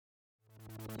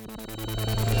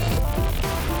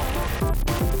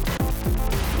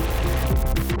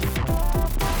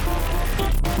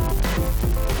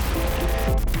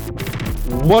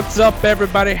What's up,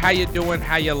 everybody? How you doing?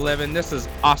 How you living? This is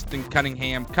Austin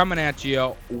Cunningham coming at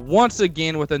you once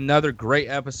again with another great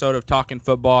episode of Talking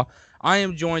Football. I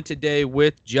am joined today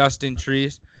with Justin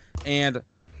Treese, and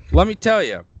let me tell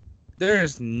you, there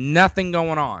is nothing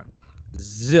going on.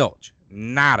 Zilch,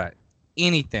 nada,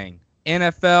 anything.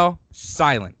 NFL,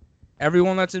 silent.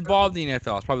 Everyone that's involved in the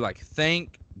NFL is probably like,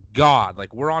 thank God.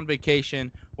 Like, we're on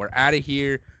vacation. We're out of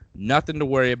here. Nothing to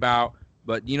worry about.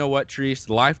 But you know what, Treese?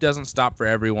 Life doesn't stop for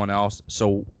everyone else.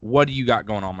 So what do you got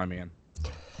going on, my man?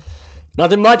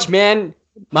 Nothing much, man.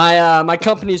 My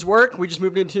company's work. We just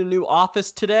moved into a new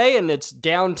office today, and it's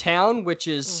downtown, which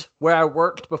is where I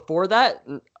worked before that.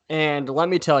 And let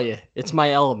me tell you, it's my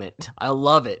element. I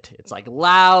love it. It's like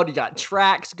loud. You got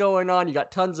tracks going on. You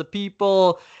got tons of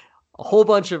people, a whole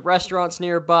bunch of restaurants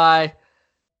nearby.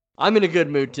 I'm in a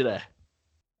good mood today.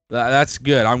 That's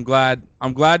good. I'm glad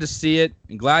to see it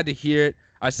and glad to hear it.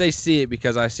 I say see it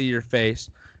because I see your face.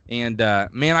 And,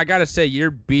 man, I got to say,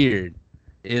 your beard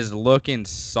is looking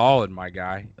solid, my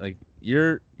guy. Like,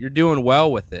 you're doing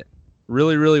well with it.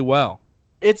 Really, really well.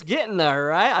 It's getting there,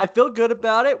 right? I feel good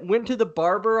about it. Went to the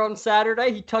barber on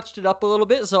Saturday. He touched it up a little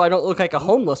bit so I don't look like a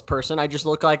homeless person. I just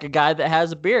look like a guy that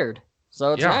has a beard.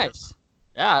 So it's nice.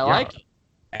 Yeah, I like it.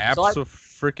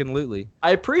 Abso-freaking-lutely.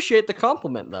 I appreciate the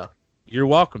compliment, though. You're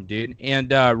welcome, dude.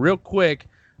 And real quick,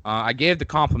 I gave the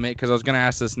compliment because I was going to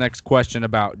ask this next question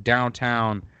about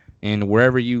downtown and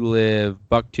wherever you live,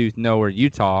 Bucktooth, nowhere,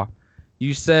 Utah.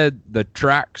 You said the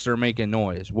tracks are making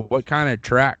noise. What kind of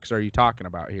tracks are you talking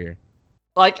about here?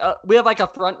 Like we have like a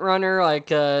front runner, like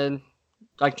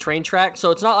train track.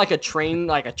 So it's not like a train,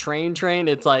 like a train.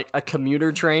 It's like a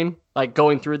commuter train, like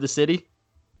going through the city.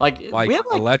 Like we have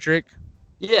electric.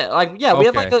 Yeah,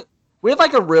 Okay. We have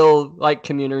like a real like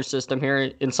commuter system here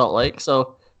in Salt Lake,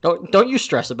 so don't you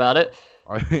stress about it.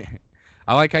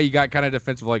 I like how you got kind of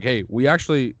defensive, like, hey, we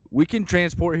can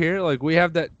transport here, like we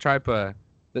have that type of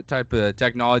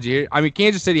technology here. I mean,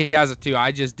 Kansas City has it too.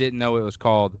 I just didn't know it was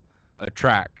called a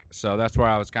track, so that's where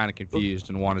I was kind of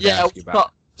confused and wanted to ask you about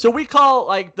it. So we call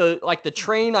like the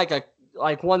train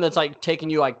like one that's like taking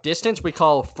you like distance. We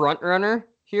call front runner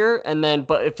here, and then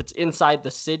but if it's inside the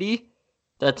city.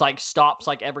 That's like stops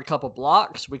like every couple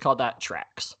blocks. We call that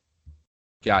tracks.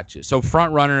 Gotcha. So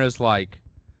front runner is like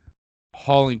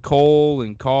hauling coal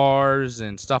and cars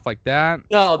and stuff like that.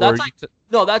 No,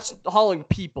 that's hauling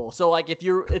people. So like if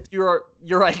you're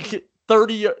like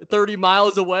 30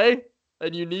 miles away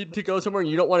and you need to go somewhere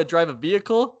and you don't want to drive a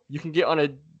vehicle, you can get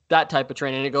on that type of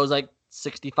train and it goes like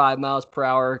 65 miles per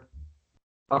hour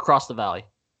across the valley.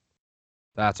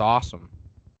 That's awesome.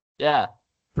 Yeah.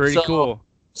 Pretty cool.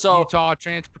 So Utah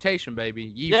transportation,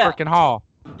 baby. Freaking haul.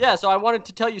 Yeah, so I wanted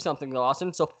to tell you something though,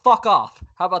 Austin. So fuck off.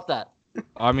 How about that?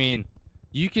 I mean,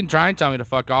 you can try and tell me to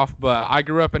fuck off, but I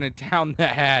grew up in a town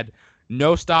that had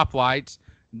no stoplights.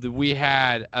 We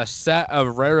had a set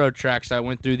of railroad tracks that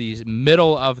went through the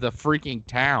middle of the freaking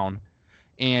town.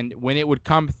 And when it would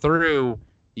come through,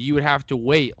 you would have to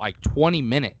wait like 20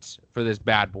 minutes for this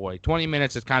bad boy. 20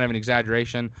 minutes is kind of an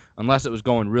exaggeration unless it was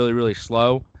going really, really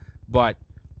slow. But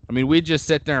I mean, we'd just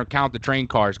sit there and count the train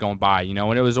cars going by,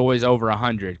 and it was always over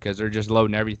 100 because they're just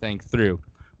loading everything through.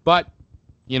 But,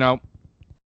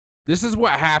 this is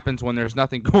what happens when there's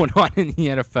nothing going on in the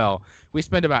NFL. We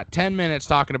spend about 10 minutes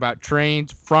talking about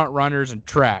trains, front runners, and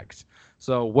tracks.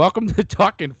 So welcome to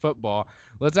Talking Football.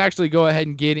 Let's actually go ahead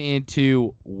and get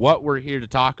into what we're here to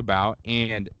talk about,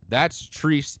 and that's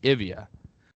Treese Ivia.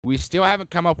 We still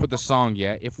haven't come up with a song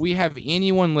yet. If we have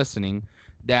anyone listening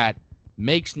that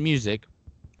makes music,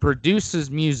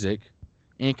 produces music,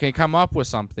 and can come up with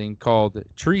something called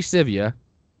Treese Ivia,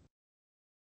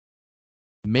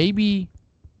 maybe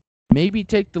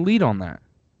take the lead on that.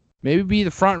 Maybe be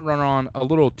the front runner on a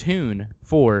little tune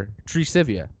for Treese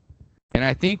Ivia. And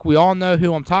I think we all know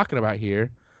who I'm talking about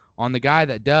here on the guy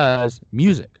that does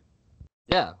music.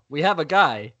 Yeah, we have a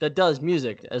guy that does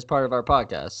music as part of our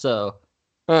podcast. So,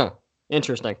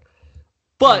 interesting.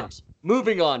 But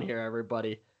moving on here,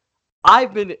 everybody.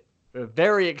 I've been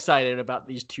very excited about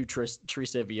these two Treese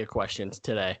Ivia questions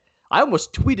today. I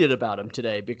almost tweeted about them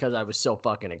today because I was so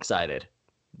fucking excited,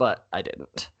 but I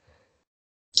didn't.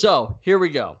 So, here we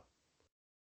go.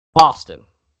 Austin.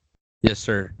 Yes,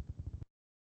 sir.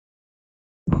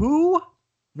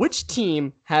 Which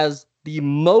team has the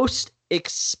most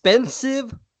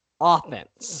expensive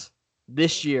offense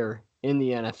this year in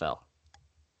the NFL?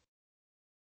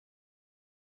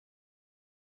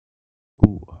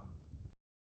 Ooh.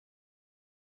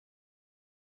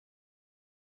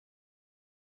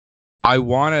 I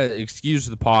want to excuse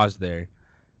the pause there.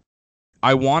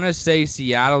 I want to say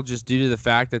Seattle just due to the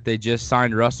fact that they just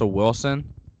signed Russell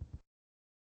Wilson.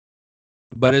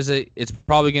 But it's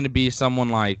probably going to be someone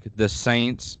like the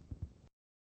Saints.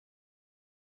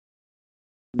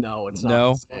 No, it's not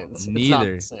No, the Saints.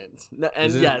 neither. It's not the Saints. No,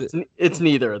 and it's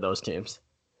neither of those teams.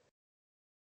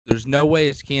 There's no way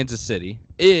it's Kansas City.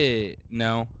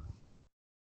 No.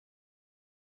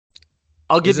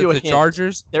 I'll give you a hint. The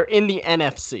Chargers? They're in the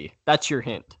NFC. That's your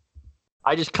hint.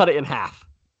 I just cut it in half.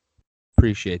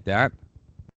 Appreciate that.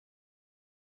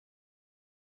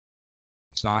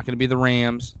 It's not going to be the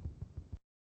Rams.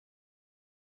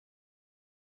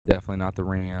 Definitely not the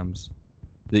Rams.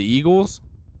 The Eagles?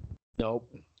 Nope.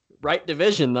 Right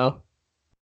division, though.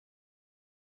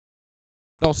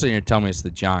 Don't sit here and tell me it's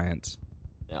the Giants.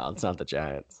 No, it's not the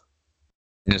Giants.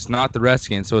 And it's not the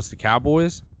Redskins, so it's the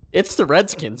Cowboys? It's the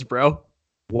Redskins, bro.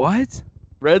 What?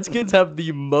 Redskins have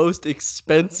the most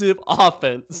expensive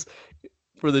offense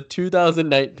for the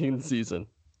 2019 season.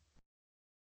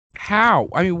 How?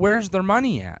 I mean, where's their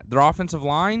money at? Their offensive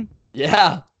line?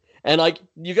 Yeah. And,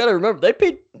 you got to remember, they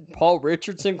paid Paul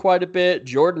Richardson quite a bit.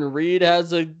 Jordan Reed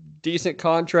has a decent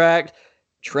contract.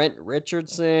 Trent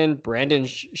Richardson, Brandon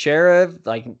Sheriff,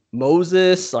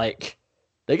 Moses,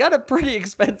 they got a pretty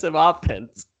expensive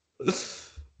offense.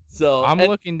 So I'm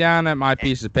looking down at my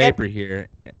piece of paper here,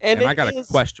 and I got a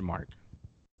question mark.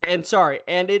 And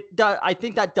I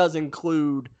think that does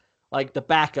include the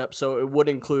backup, so it would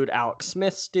include Alex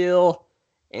Smith still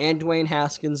and Dwayne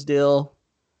Haskins still.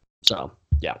 So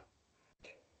yeah.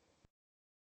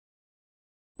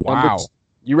 Wow.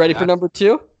 You ready for number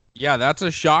 2? Yeah, that's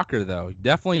a shocker though.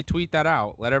 Definitely tweet that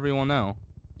out. Let everyone know.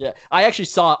 Yeah, I actually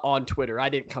saw it on Twitter. I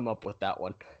didn't come up with that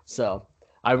one, so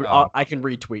I can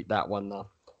retweet that one though.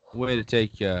 Way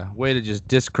to just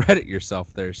discredit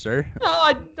yourself there, sir.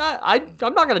 No,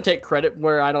 I'm not gonna take credit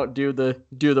where I don't do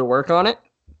the work on it.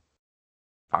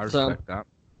 I respect that.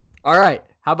 All right,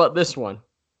 how about this one?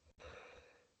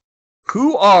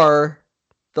 Who are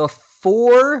the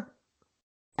 4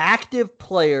 active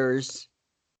players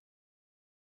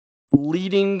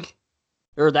leading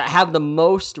or that have the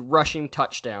most rushing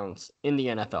touchdowns in the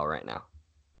NFL right now?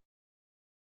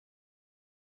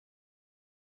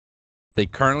 They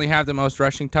currently have the most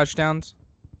rushing touchdowns?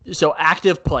 So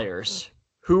active players.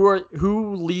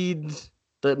 Who leads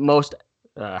the most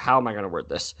how am I going to word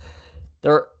this?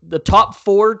 They're the top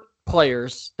 4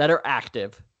 players that are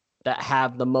active that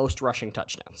have the most rushing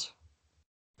touchdowns.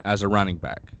 As a running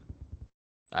back.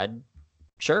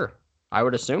 Sure. I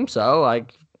would assume so.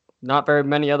 Not very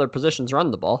many other positions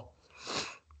run the ball.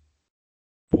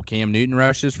 Well, Cam Newton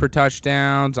rushes for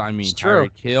touchdowns. I mean,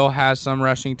 Tyreek Hill has some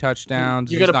rushing touchdowns.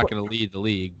 He's not going to lead the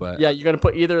league, but yeah, you're going to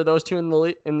put either of those two in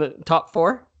the top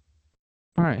 4?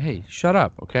 All right, hey, shut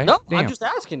up, okay? No, damn. I'm just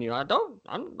asking you. I'm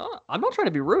not trying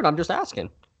to be rude. I'm just asking.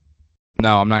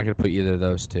 No, I'm not going to put either of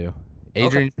those two.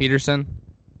 Adrian Peterson.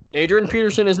 Adrian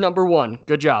Peterson is number 1.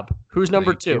 Good job. Who's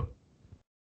number 2? You.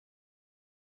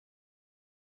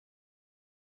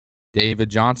 David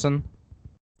Johnson?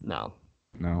 No.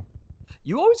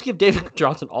 You always give David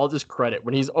Johnson all this credit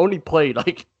when he's only played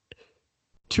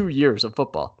 2 years of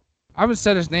football. I haven't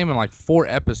said his name in 4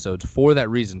 episodes for that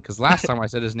reason, because last time I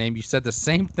said his name, you said the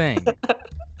same thing.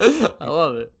 I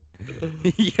love it.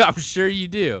 Yeah, I'm sure you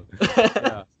do.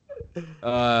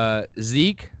 Yeah.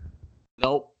 Zeke?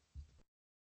 Nope.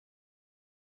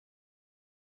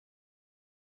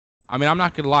 I mean, I'm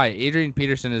not going to lie. Adrian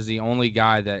Peterson is the only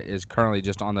guy that is currently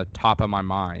just on the top of my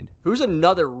mind. Who's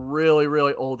another really,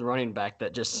 really old running back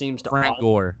that just seems to... Frank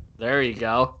Gore. There you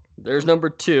go. There's number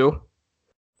 2.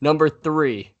 Number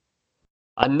 3.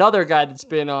 Another guy that's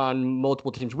been on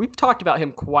multiple teams. We've talked about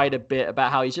him quite a bit,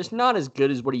 about how he's just not as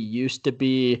good as what he used to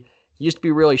be. He used to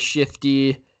be really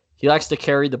shifty. He likes to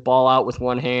carry the ball out with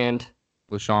one hand.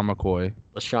 LaShawn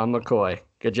McCoy.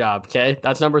 Good job, okay?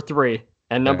 That's number 3.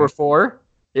 And number 4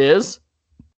 is...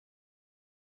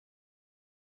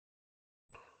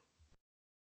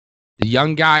 The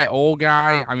young guy, old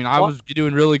guy. I mean, I was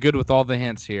doing really good with all the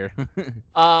hints here.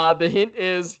 The hint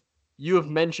is you have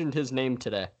mentioned his name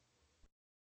today.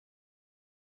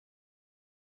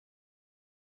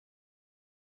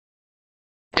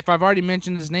 If I've already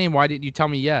mentioned his name, why didn't you tell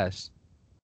me yes?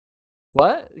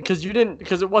 What? Because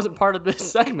it wasn't part of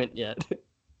this segment yet.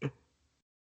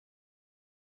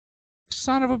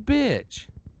 Son of a bitch.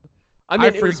 I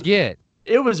mean, I forget.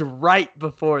 It was right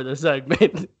before the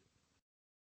segment.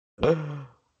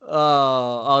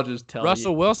 I'll just tell you.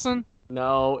 Russell Wilson?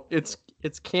 No, it's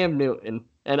Cam Newton.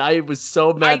 And I was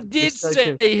so mad. I did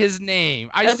say his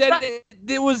name. I said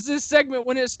it was this segment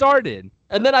when it started.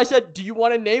 And then I said, do you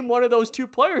want to name one of those 2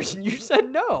 players? And you said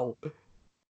no.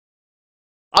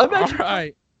 All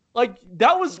right. Like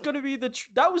that was gonna be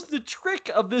that was the trick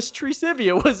of this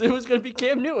Tricivia was it was gonna be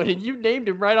Cam Newton, and you named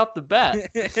him right off the bat.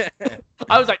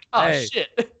 I was like, oh Hey.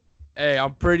 shit. Hey,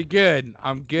 I'm pretty good.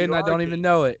 I'm good, and I don't even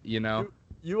know it.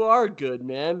 You are good,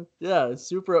 man. Yeah,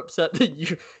 super upset that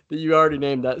you already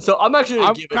named that. So I'm actually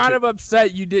I'm kind of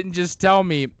upset you didn't just tell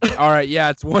me. All right, yeah,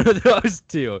 it's one of those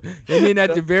two. And then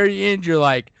at the very end, you're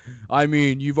like, I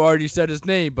mean, you've already said his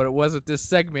name, but it wasn't this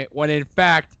segment. When in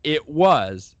fact, it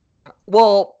was.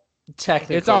 Well,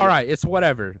 technically, it's all right. It's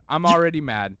whatever. I'm already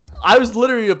mad. I was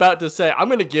literally about to say I'm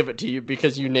gonna give it to you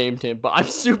because you named him, but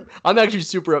I'm actually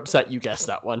super upset you guessed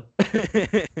that one.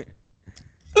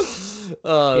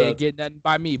 Can't get nothing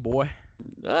by me, boy.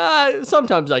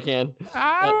 Sometimes I can.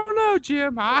 I don't know,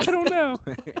 Jim. I don't know.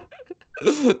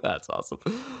 That's awesome.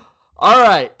 All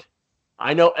right.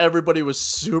 I know everybody was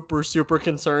super, super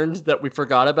concerned that we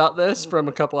forgot about this from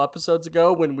a couple episodes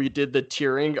ago when we did the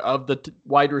tiering of the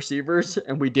wide receivers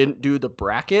and we didn't do the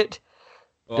bracket.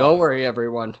 Oh. Don't worry,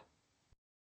 everyone.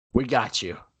 We got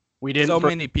you. We didn't. So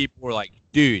many people were like,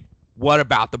 dude, what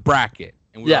about the bracket?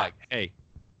 And we were like, hey,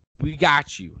 we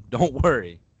got you. Don't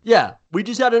worry. Yeah, we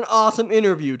just had an awesome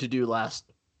interview to do last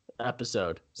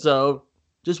episode. So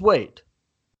just wait.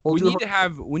 We need to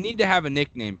have a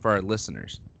nickname for our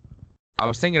listeners. I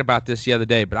was thinking about this the other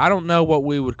day, but I don't know what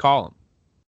we would call them.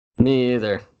 Me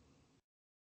either.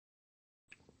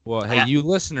 Well, hey, you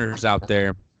listeners out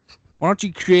there, why don't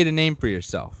you create a name for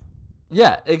yourself?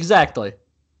 Yeah, exactly.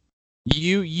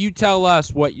 You tell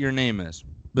us what your name is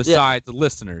besides the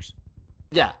listeners.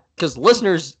 Yeah, because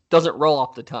listeners doesn't roll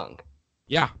off the tongue.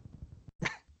 Yeah.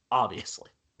 Obviously.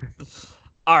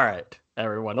 All right,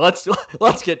 everyone. Let's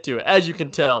get to it. As you can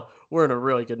tell, we're in a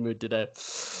really good mood today.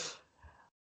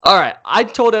 All right, I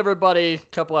told everybody a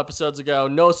couple episodes ago,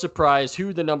 no surprise,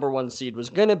 who the number 1 seed was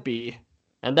going to be,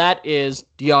 and that is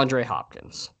DeAndre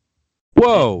Hopkins.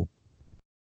 Whoa.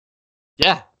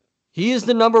 Yeah, he is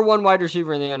the number 1 wide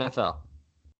receiver in the NFL.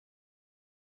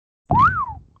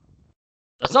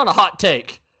 That's not a hot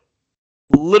take.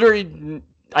 Literally,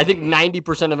 I think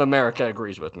 90% of America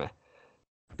agrees with me.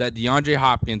 That DeAndre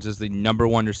Hopkins is the number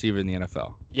 1 receiver in the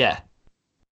NFL. Yeah.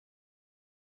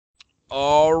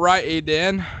 All right,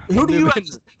 then. Who do you have?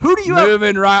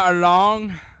 Moving right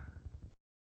along.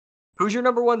 Who's your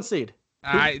number 1 seed?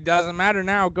 It doesn't matter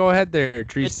now. Go ahead there,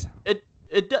 Treese.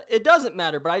 It doesn't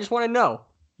matter, but I just want to know.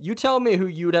 You tell me who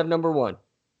you would have number 1.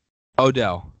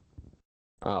 Odell.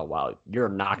 Oh, wow. You're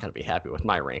not going to be happy with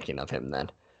my ranking of him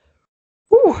then.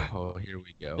 Whew. Oh, here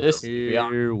we go. This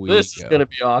is going to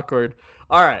be awkward.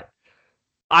 All right.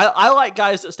 I like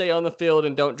guys that stay on the field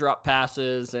and don't drop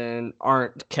passes and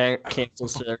aren't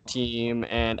cancels to their team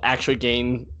and actually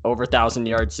gain over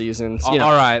 1,000-yard seasons. All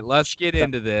right, let's get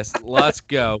into this. Let's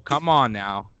go. Come on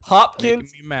now.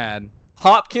 Hopkins. Making me mad.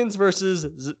 Hopkins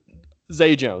versus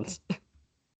Zay Jones.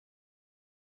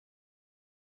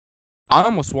 I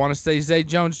almost want to say Zay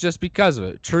Jones just because of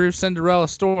it. True Cinderella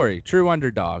story. True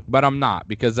underdog. But I'm not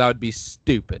because that would be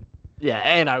stupid. Yeah,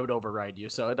 and I would override you,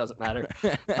 so it doesn't matter.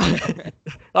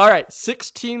 All right,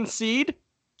 16 seed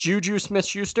Juju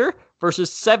Smith-Schuster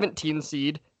versus 17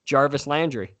 seed Jarvis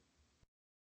Landry.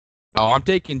 Oh, I'm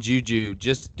taking Juju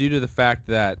just due to the fact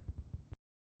that,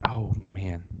 oh,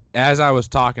 man. As I was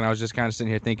talking, I was just kind of sitting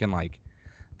here thinking, like,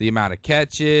 the amount of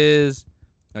catches,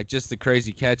 like just the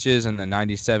crazy catches and the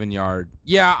 97-yard.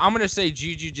 Yeah, I'm going to say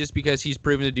Juju just because he's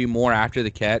proven to do more after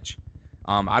the catch.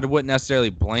 I wouldn't necessarily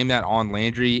blame that on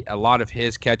Landry. A lot of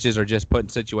his catches are just put in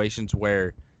situations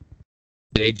where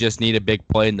they just need a big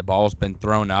play and the ball's been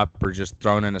thrown up or just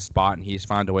thrown in a spot and he's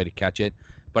found a way to catch it.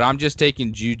 But I'm just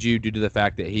taking Juju due to the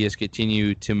fact that he has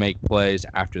continued to make plays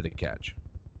after the catch.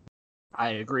 I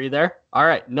agree there. All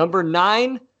right, number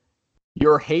 9,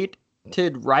 your hated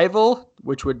rival,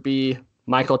 which would be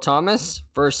Michael Thomas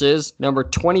versus number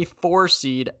 24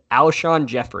 seed Alshon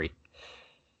Jeffrey.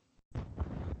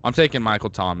 I'm taking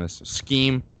Michael Thomas.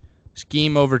 Scheme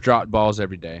over drop balls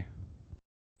every day.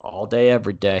 All day,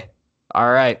 every day.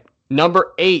 All right.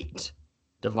 Number 8,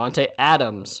 Devontae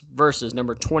Adams versus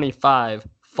number 25,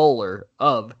 Fuller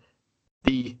of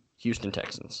the Houston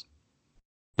Texans.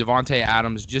 Devontae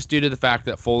Adams, just due to the fact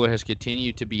that Fuller has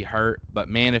continued to be hurt. But,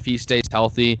 man, if he stays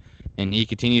healthy and he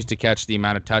continues to catch the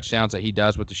amount of touchdowns that he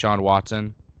does with Deshaun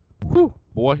Watson, whew,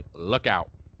 boy, look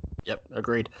out. Yep,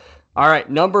 agreed. All right,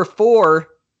 number 4,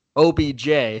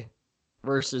 OBJ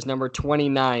versus number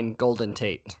 29, Golden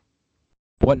Tate.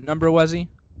 What number was he?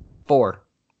 4.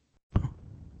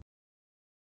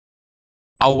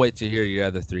 I'll wait to hear your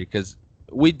other 3 because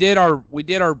we did our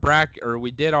bracket or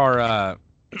we did our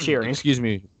tiering. Excuse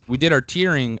me, we did our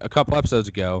tiering a couple episodes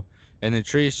ago, and then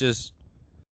Treese just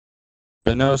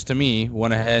But knows to me,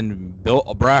 went ahead and built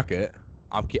a bracket.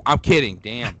 I'm kidding.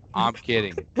 Damn, I'm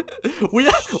kidding. we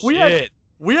had Shit.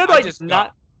 like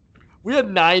not. We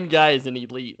had 9 guys in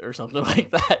Elite or something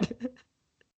like that.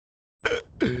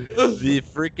 The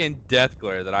freaking death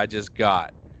glare that I just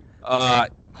got.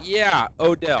 Yeah,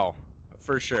 Odell,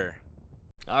 for sure.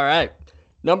 All right.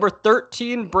 Number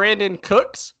 13, Brandon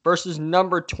Cooks versus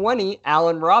number 20,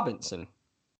 Allen Robinson.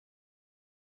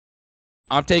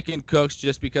 I'm taking Cooks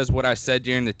just because what I said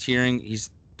during the tiering,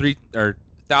 he's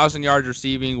 1,000 yards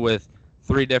receiving with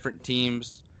 3 different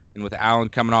teams. And with Allen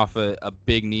coming off a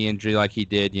big knee injury like he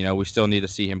did, we still need to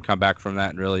see him come back from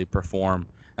that and really perform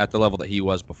at the level that he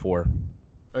was before.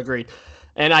 Agreed.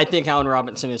 And I think Allen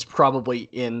Robinson is probably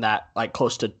in that like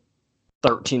close to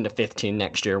 13 to 15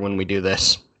 next year when we do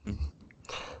this.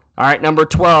 All right, number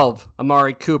 12,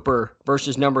 Amari Cooper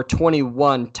versus number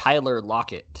 21, Tyler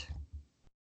Lockett.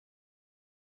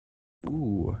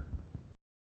 Ooh.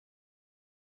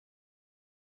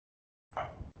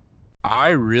 I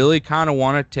really kind of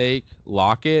want to take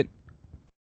Lockett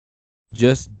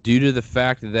just due to the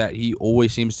fact that he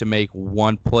always seems to make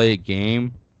one play a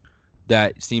game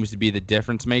that seems to be the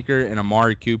difference maker, and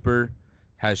Amari Cooper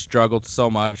has struggled so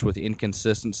much with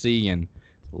inconsistency and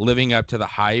living up to the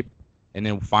hype, and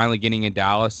then finally getting in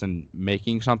Dallas and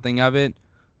making something of it.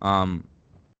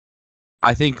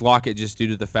 I think Lockett just due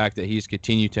to the fact that he's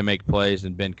continued to make plays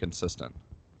and been consistent.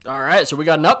 All right, so we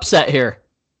got an upset here.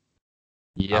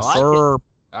 Yes, sir. All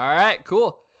right,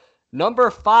 cool. Number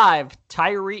 5,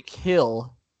 Tyreek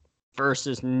Hill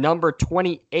versus number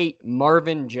 28,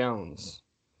 Marvin Jones.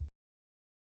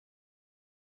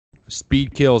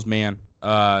 Speed kills, man.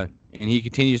 And he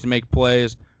continues to make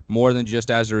plays more than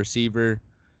just as a receiver.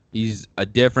 He's a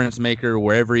difference maker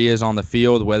wherever he is on the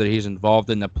field, whether he's involved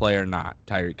in the play or not.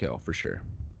 Tyreek Hill, for sure.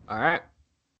 All right.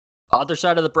 Other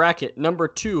side of the bracket, number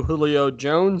 2, Julio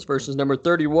Jones versus number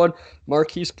 31,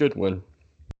 Marquise Goodwin.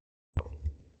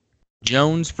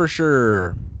 Jones, for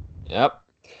sure. Yep.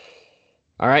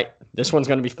 All right. This one's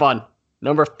going to be fun.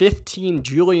 Number 15,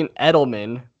 Julian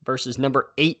Edelman versus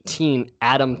number 18,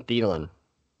 Adam Thielen.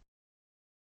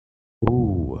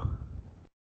 Ooh.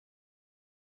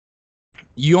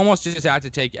 You almost just have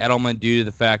to take Edelman due to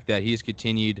the fact that he's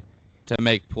continued to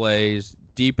make plays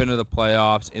deep into the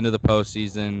playoffs, into the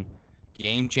postseason,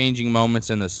 game-changing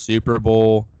moments in the Super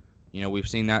Bowl. We've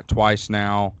seen that twice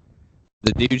now.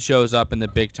 The dude shows up in the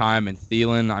big time, and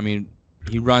Thielen, I mean,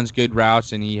 he runs good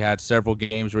routes, and he had several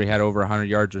games where he had over 100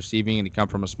 yards receiving, and he come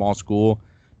from a small school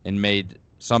and made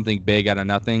something big out of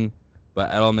nothing.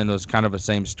 But Edelman was kind of the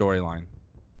same storyline.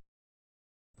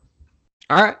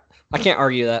 All right. I can't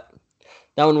argue that.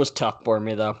 That one was tough for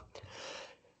me, though.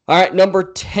 All right,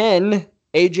 number 10,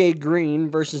 AJ Green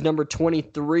versus number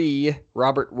 23,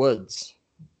 Robert Woods.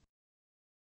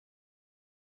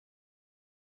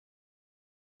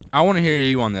 I want to hear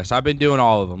you on this. I've been doing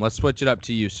all of them. Let's switch it up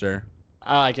to you, sir.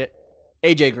 I like it.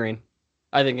 AJ Green.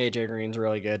 I think AJ Green's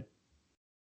really good.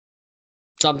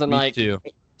 Something like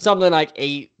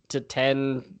 8 to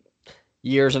 10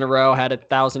 years in a row, had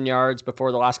 1,000 yards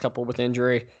before the last couple with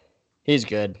injury. He's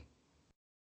good.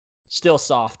 Still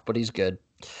soft, but he's good.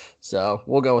 So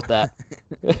we'll go with that.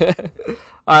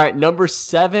 All right, number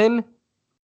 7,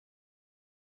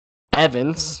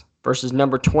 Evans versus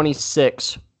number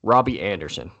 26, Robbie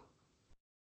Anderson.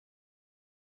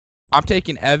 I'm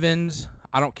taking Evans.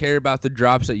 I don't care about the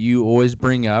drops that you always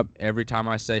bring up every time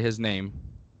I say his name.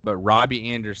 But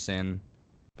Robbie Anderson,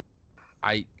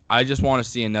 I just want to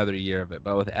see another year of it.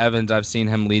 But with Evans, I've seen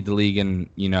him lead the league in,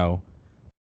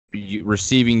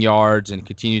 receiving yards and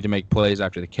continue to make plays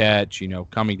after the catch,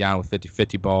 coming down with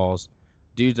 50-50 balls.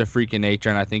 Dude's a freak in nature,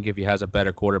 and I think if he has a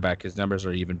better quarterback, his numbers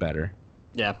are even better.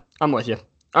 Yeah, I'm with you.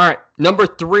 All right, number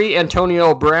 3,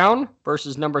 Antonio Brown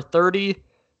versus number 30,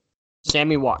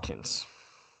 Sammy Watkins.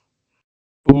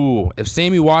 Ooh, if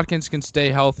Sammy Watkins can stay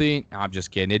healthy, I'm just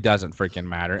kidding. It doesn't freaking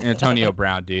matter. Antonio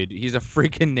Brown, dude, he's a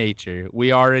freaking nature.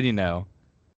 We already know.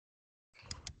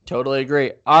 Totally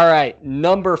agree. All right,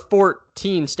 number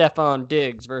 14, Stephon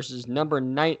Diggs versus number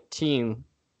 19,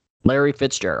 Larry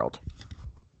Fitzgerald.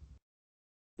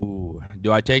 Ooh,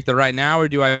 do I take the right now or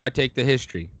do I take the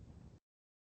history?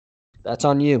 That's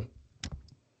on you.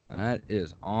 That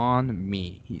is on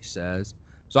me, he says.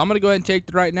 So I'm going to go ahead and take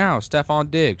the right now. Stephon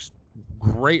Diggs.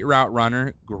 Great route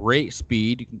runner, great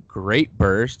speed, great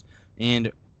burst,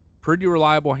 and pretty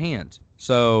reliable hands.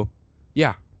 So,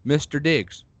 yeah, Mr.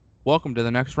 Diggs, welcome to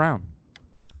the next round.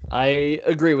 I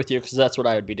agree with you because that's what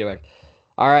I would be doing.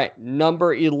 All right,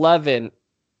 number 11,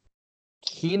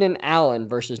 Keenan Allen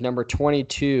versus number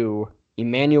 22,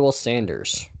 Emmanuel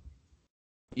Sanders.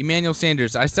 Emmanuel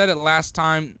Sanders. I said it last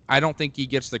time. I don't think he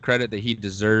gets the credit that he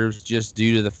deserves just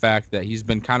due to the fact that he's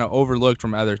been kind of overlooked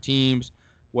from other teams,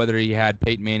 whether he had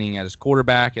Peyton Manning as his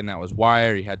quarterback, and that was why,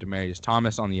 or he had Demaryius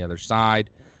Thomas on the other side.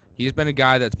 He's been a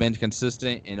guy that's been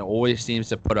consistent and always seems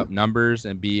to put up numbers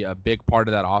and be a big part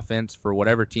of that offense for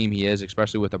whatever team he is,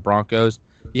 especially with the Broncos.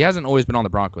 He hasn't always been on the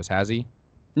Broncos, has he?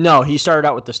 No, he started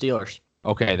out with the Steelers.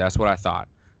 Okay, that's what I thought.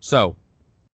 So,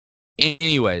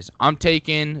 anyways, I'm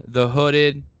taking the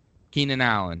hooded Keenan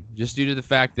Allen just due to the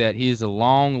fact that he's a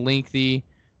long, lengthy,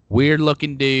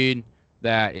 weird-looking dude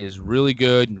that is really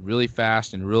good and really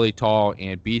fast and really tall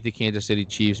and beat the Kansas City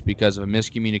Chiefs because of a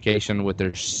miscommunication with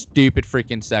their stupid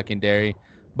freaking secondary.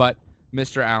 But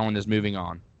Mr. Allen is moving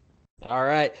on. All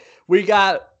right. We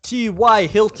got T.Y.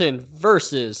 Hilton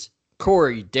versus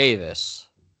Corey Davis.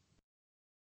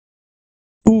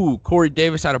 Ooh, Corey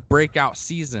Davis had a breakout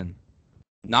season.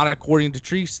 Not according to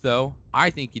Treese, though.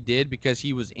 I think he did because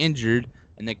he was injured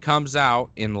and then comes out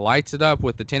and lights it up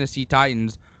with the Tennessee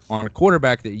Titans on a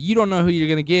quarterback that you don't know who you're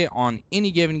going to get on any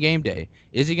given game day.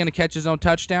 Is he going to catch his own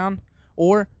touchdown,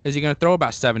 or is he going to throw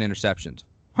about 7 interceptions?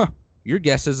 Your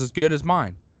guess is as good as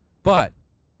mine. But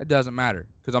it doesn't matter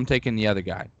because I'm taking the other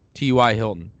guy, T.Y.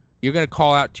 Hilton. You're going to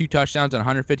call out 2 touchdowns and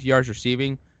 150 yards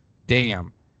receiving?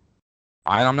 Damn.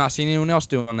 I'm not seeing anyone else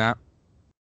doing that.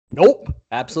 Nope,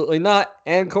 absolutely not.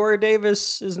 And Corey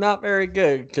Davis is not very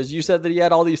good because you said that he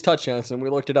had all these touchdowns, and we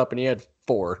looked it up, and he had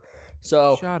 4.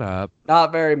 So shut up.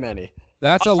 Not very many.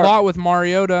 That's a lot with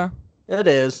Mariota. It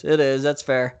is. That's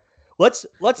fair. Let's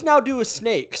now do a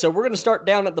snake. So we're going to start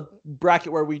down at the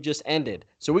bracket where we just ended.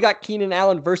 So we got Keenan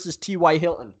Allen versus T.Y.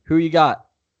 Hilton. Who you got?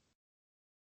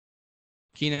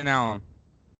 Keenan Allen.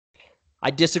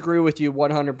 I disagree with you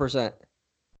 100%.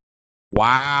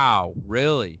 Wow,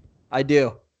 really? I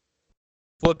do.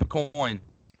 Flip a coin.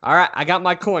 All right, I got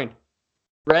my coin.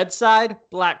 Red side,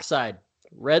 black side.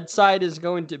 Red side is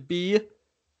going to be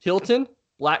Hilton.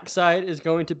 Black side is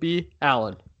going to be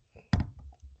Allen.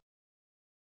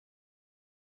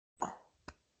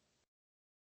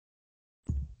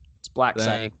 It's black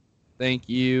side. Thank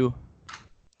you.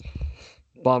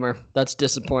 Bummer. That's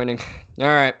disappointing. All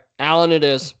right, Allen it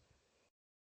is.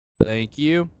 Thank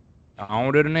you.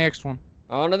 On to the next one.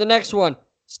 On to the next one.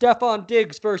 Stephon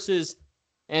Diggs versus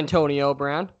Antonio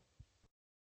Brown.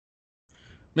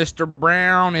 Mr.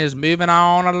 Brown is moving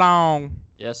on along.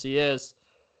 Yes, he is.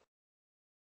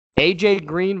 AJ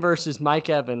Green versus Mike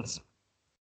Evans.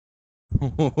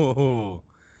 Oh,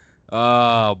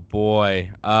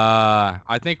 boy.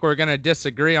 I think we're going to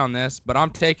disagree on this, but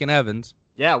I'm taking Evans.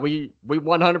 Yeah, we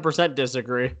 100%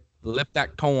 disagree. Flip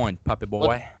that coin, puppy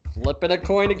boy. Flipping a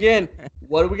coin again.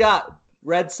 What do we got?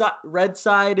 Red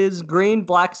side is Green,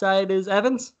 black side is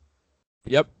Evans?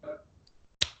 Yep.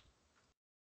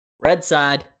 Red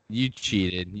side. You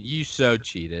cheated. You so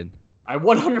cheated. I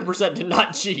 100% did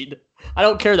not cheat. I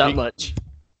don't care that much.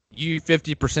 You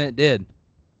 50% did.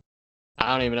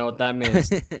 I don't even know what that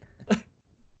means.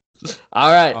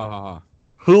 All right.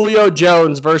 Julio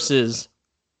Jones versus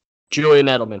Julian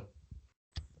Edelman.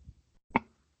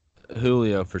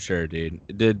 Julio for sure, dude.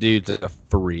 The dude's a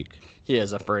freak. He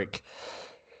is a freak.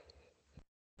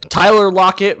 Tyler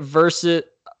Lockett versus...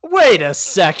 Wait a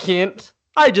second.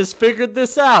 I just figured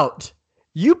this out.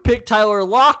 You picked Tyler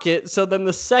Lockett, so then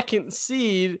the second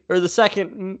seed, or the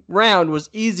second round,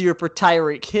 was easier for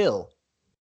Tyreek Hill.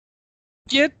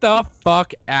 Get the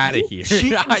fuck out of here.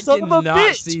 I did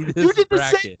not see this You did the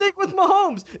bracket. same thing with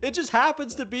Mahomes. It just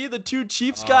happens to be the 2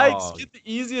 Chiefs guys get the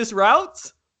easiest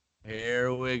routes.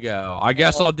 Here we go. I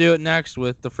guess I'll do it next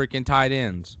with the freaking tight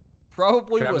ends.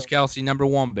 Probably Travis Kelce, number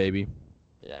 1, baby.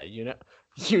 Yeah, you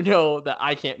know that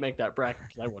I can't make that bracket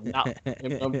because I would not.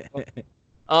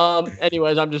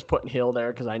 Anyways, I'm just putting Hill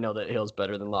there because I know that Hill's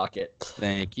better than Lockett.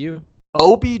 Thank you.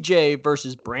 OBJ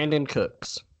versus Brandon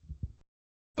Cooks.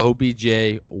 OBJ,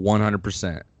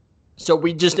 100%. So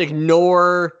we just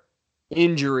ignore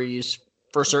injuries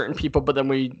for certain people, but then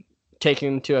we take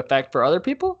into effect for other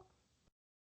people?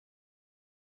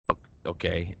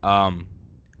 Okay.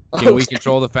 Can we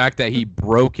control the fact that he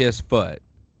broke his foot?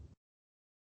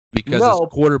 Because his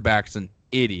quarterback's an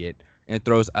idiot and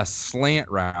throws a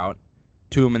slant route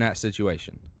to him in that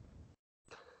situation.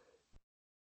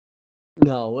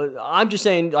 No, I'm just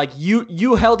saying, like,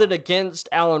 you held it against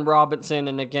Allen Robinson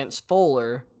and against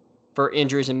Fuller for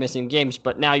injuries and missing games,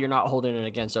 but now you're not holding it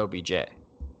against OBJ.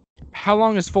 How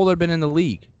long has Fuller been in the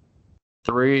league?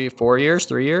 3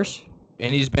 years?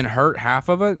 And he's been hurt half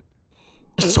of it?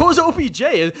 So is OBJ.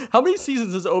 How many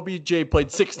seasons has OBJ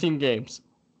played 16 games?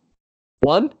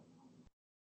 1?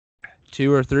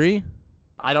 2 or 3?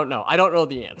 I don't know. I don't know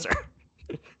the answer.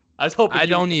 I was hoping I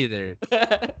don't either.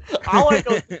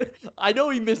 I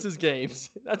know he misses games.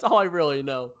 That's all I really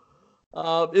know.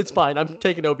 It's fine. I'm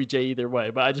taking OBJ either way,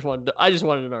 but I just wanted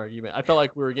an argument. I felt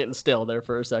like we were getting stale there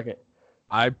for a second.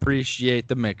 I appreciate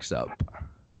the mix-up.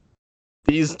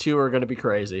 These two are going to be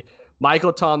crazy.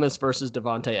 Michael Thomas versus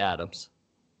Devontae Adams.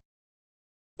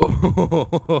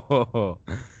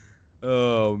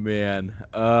 Oh man.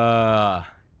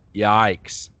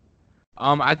 Yikes.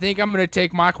 I think I'm gonna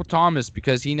take Michael Thomas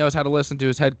because he knows how to listen to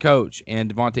his head coach,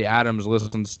 and Devontae Adams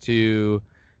listens to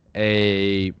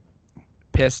a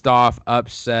pissed off,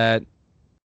 upset,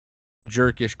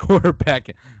 jerkish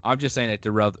quarterback. I'm just saying it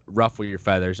to ruffle your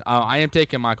feathers. I am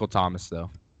taking Michael Thomas though.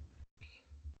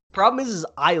 Problem is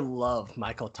I love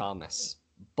Michael Thomas,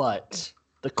 but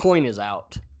the coin is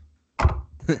out.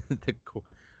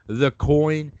 The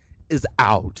coin is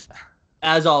out.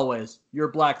 As always, you're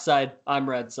black side, I'm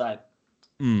red side.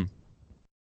 Moving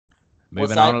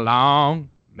on along.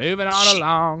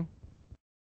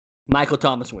 Michael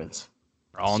Thomas wins.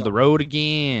 We're on the road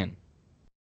again.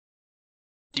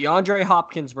 DeAndre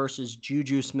Hopkins versus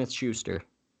Juju Smith-Schuster.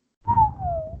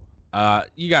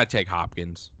 You gotta take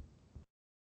Hopkins.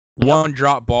 One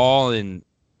drop ball and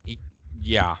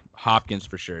Hopkins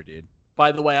for sure, dude.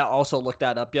 By the way, I also looked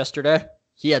that up yesterday.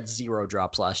 He had 0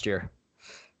 drops last year.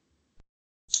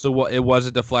 So what? It was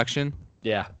a deflection?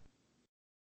 Yeah.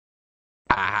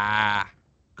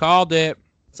 Called it.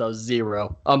 So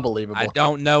 0. Unbelievable. I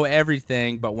don't know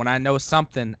everything, but when I know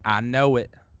something, I know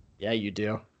it. Yeah, you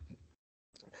do.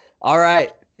 All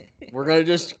right. We're going to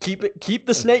just keep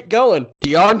the snake going.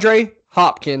 DeAndre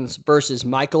Hopkins versus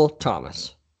Michael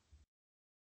Thomas.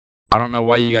 I don't know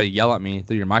why you got to yell at me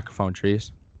through your microphone,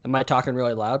 Trees. Am I talking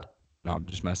really loud? No, I'm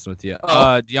just messing with you.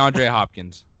 Oh. DeAndre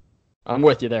Hopkins. I'm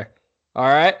with you there. All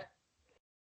right.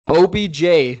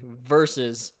 OBJ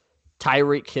versus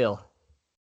Tyreek Hill.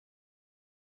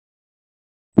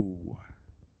 Ooh.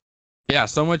 Yeah,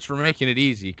 so much for making it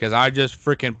easy, because I just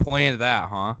freaking planned that,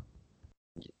 huh?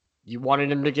 You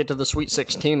wanted him to get to the Sweet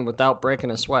 16 without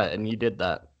breaking a sweat, and you did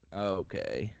that.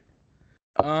 Okay.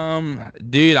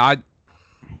 Dude,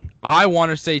 I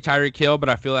want to say Tyreek Hill, but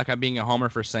I feel like I'm being a homer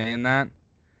for saying that.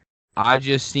 I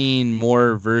just seen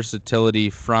more versatility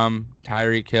from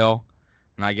Tyreek Hill,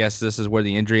 and I guess this is where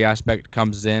the injury aspect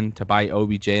comes in to bite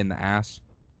OBJ in the ass.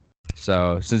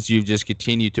 So since you've just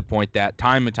continued to point that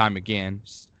time and time again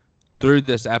through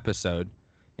this episode,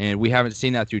 and we haven't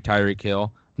seen that through Tyreek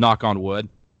Hill, knock on wood,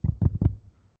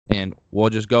 and we'll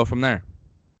just go from there.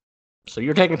 So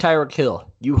you're taking Tyreek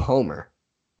Hill, you homer.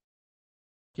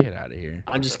 Get out of here.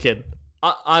 I'm just kidding.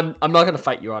 I'm not going to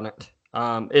fight you on it.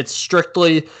 It's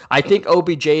strictly, I think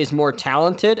OBJ is more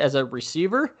talented as a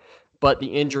receiver, but the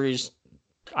injuries,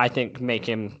 I think, make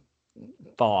him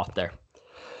fall off there.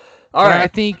 All right. I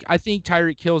think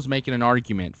Tyreek Hill's making an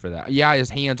argument for that. Yeah, his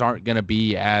hands aren't going to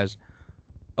be as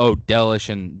Delish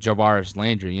and Javaris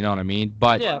Landry, you know what I mean?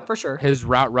 But yeah, for sure. His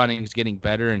route running is getting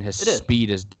better, and his speed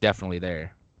is definitely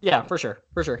there. Yeah, for sure.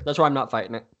 For sure. That's why I'm not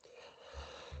fighting it.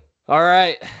 All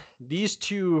right. These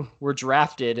two were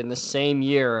drafted in the same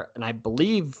year, and I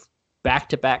believe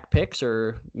back-to-back picks,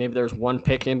 or maybe there's one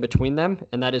pick in between them,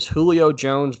 and that is Julio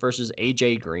Jones versus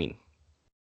A.J. Green.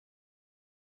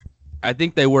 I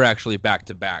think they were actually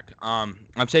back-to-back. I'm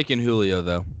taking Julio,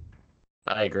 though.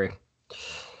 I agree.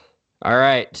 All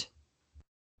right.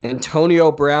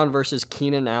 Antonio Brown versus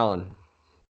Keenan Allen.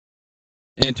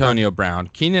 Antonio Brown.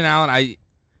 Keenan Allen,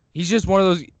 he's just one of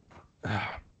those...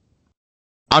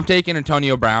 I'm taking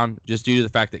Antonio Brown just due to the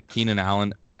fact that Keenan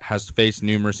Allen has faced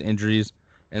numerous injuries,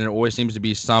 and there always seems to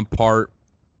be some part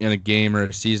in a game or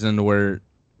a season where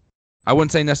I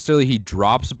wouldn't say necessarily he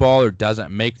drops the ball or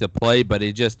doesn't make the play, but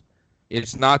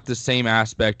it's not the same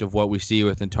aspect of what we see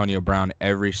with Antonio Brown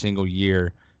every single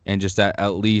year, and just that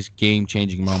at least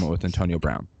game-changing moment with Antonio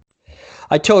Brown.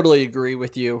 I totally agree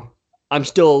with you. I'm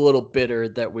still a little bitter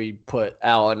that we put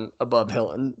Allen above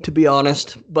Hilton, to be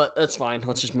honest, but that's fine.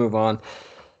 Let's just move on.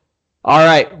 All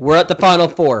right, we're at the Final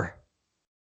Four.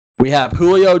 We have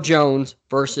Julio Jones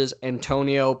versus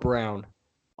Antonio Brown.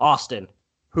 Austin,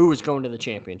 who is going to the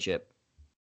championship?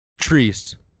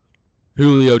 Treese.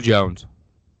 Julio Jones.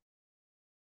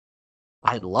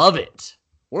 I love it.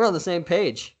 We're on the same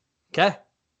page. Okay,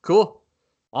 cool.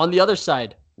 On the other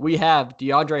side, we have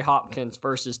DeAndre Hopkins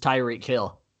versus Tyreek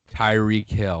Hill. Tyreek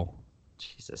Hill.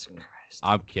 Jesus Christ.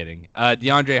 I'm kidding.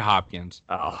 DeAndre Hopkins.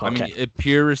 Oh, okay. I mean, a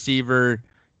pure receiver,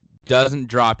 doesn't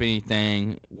drop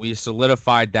anything. We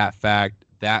solidified that fact,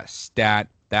 that stat,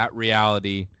 that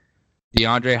reality.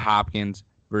 DeAndre Hopkins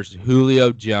versus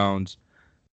Julio Jones.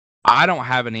 I don't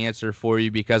have an answer for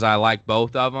you because I like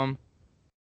both of them.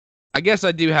 I guess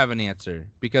I do have an answer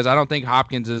because I don't think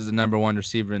Hopkins is the number one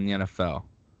receiver in the NFL.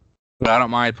 But I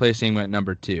don't mind placing him at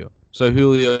number 2. So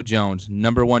Julio Jones,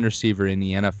 number one receiver in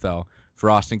the NFL for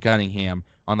Austin Cunningham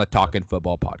on the Talkin'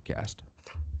 Football podcast.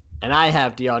 And I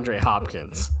have DeAndre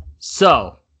Hopkins.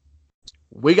 So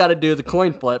we got to do the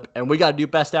coin flip, and we got to do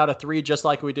best out of 3 just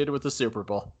like we did with the Super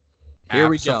Bowl. Here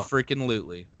we go.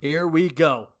 Freaking-lutely. Here we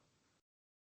go.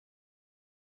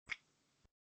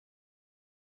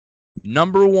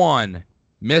 Number 1,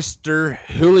 Mr.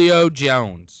 Julio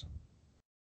Jones.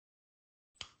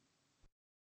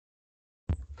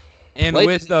 And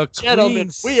Ladies with a gentlemen,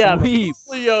 clean we have sweep.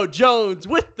 Julio Jones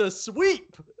with the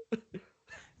sweep.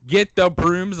 Get the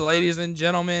brooms, ladies and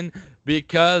gentlemen,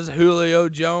 because Julio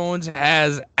Jones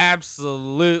has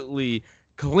absolutely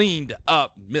cleaned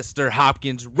up Mr.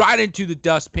 Hopkins right into the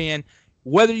dustpan.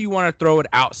 Whether you want to throw it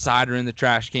outside or in the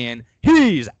trash can,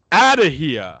 he's out of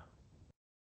here.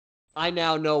 I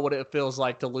now know what it feels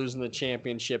like to lose in the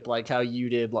championship, like how you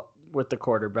did with the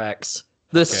quarterbacks.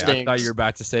 This stinks. I thought you were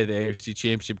about to say the AFC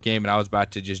Championship game, and I was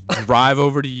about to just drive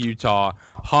over to Utah,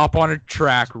 hop on a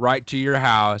track right to your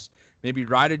house, maybe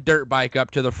ride a dirt bike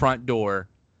up to the front door,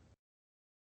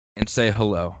 and say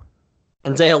hello.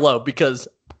 And say hello, because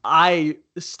I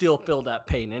still feel that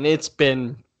pain, and it's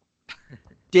been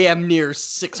damn near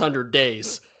 600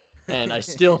 days, and I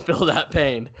still feel that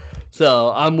pain.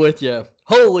 So I'm with you.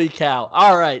 Holy cow.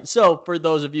 All right, so for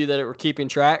those of you that were keeping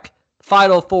track,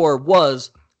 Final Four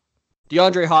was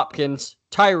DeAndre Hopkins,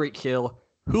 Tyreek Hill,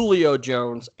 Julio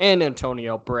Jones, and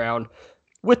Antonio Brown,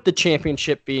 with the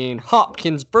championship being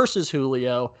Hopkins versus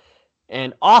Julio,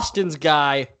 and Austin's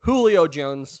guy, Julio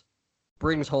Jones,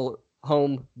 brings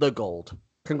home the gold.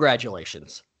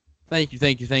 Congratulations. Thank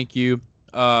you.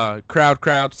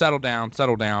 Crowd, settle down.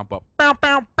 But bow,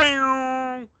 bow,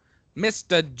 bow,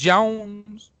 Mr.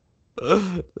 Jones.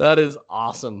 That is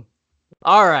awesome.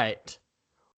 All right.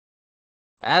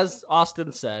 As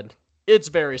Austin said, it's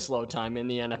very slow time in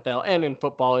the NFL and in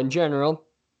football in general.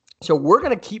 So we're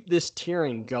going to keep this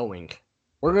tiering going.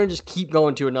 We're going to just keep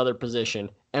going to another position.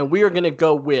 And we are going to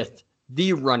go with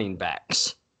the running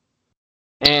backs.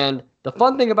 And the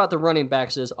fun thing about the running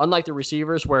backs is, unlike the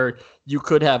receivers where you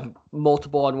could have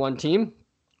multiple on one team,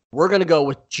 we're going to go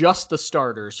with just the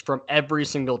starters from every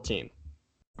single team.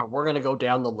 And we're going to go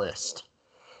down the list.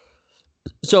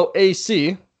 So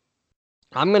AC,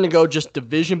 I'm going to go just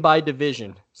division by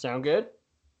division. Sound good?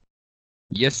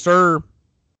 Yes, sir.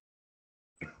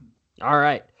 All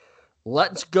right.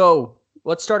 Let's go.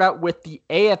 Let's start out with the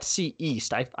AFC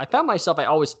East. I found myself, I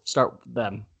always start with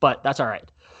them, but that's all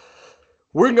right.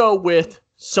 We're going to go with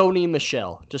Sony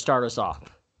Michel to start us off.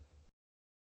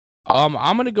 I'm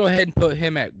going to go ahead and put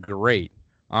him at great.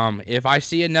 If I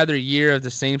see another year of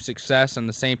the same success and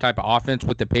the same type of offense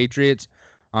with the Patriots,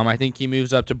 I think he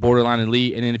moves up to borderline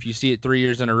elite. And then if you see it 3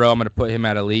 years in a row, I'm going to put him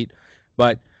at elite.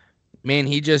 But, man,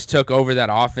 he just took over that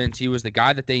offense. He was the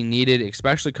guy that they needed,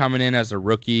 especially coming in as a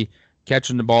rookie,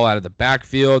 catching the ball out of the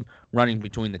backfield, running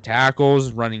between the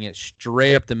tackles, running it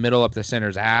straight up the middle, up the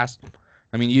center's ass.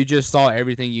 I mean, you just saw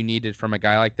everything you needed from a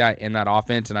guy like that in that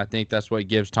offense, and I think that's what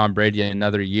gives Tom Brady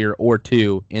another year or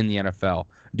two in the NFL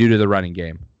due to the running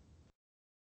game.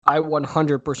 I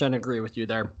 100% agree with you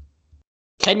there.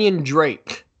 Kenyon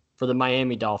Drake for the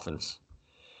Miami Dolphins.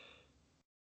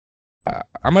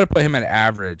 I'm going to put him at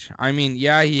average. I mean,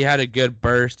 yeah, he had a good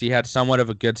burst. He had somewhat of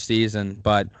a good season,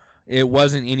 but it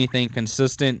wasn't anything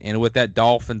consistent. And with that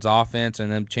Dolphins offense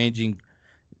and them changing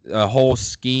a whole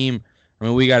scheme, I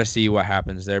mean, we got to see what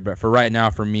happens there. But for right now,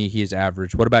 for me, he's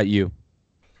average. What about you?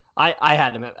 I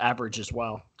had him at average as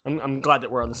well. I'm glad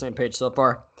that we're on the same page so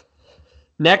far.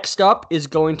 Next up is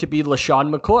going to be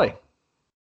LaShawn McCoy.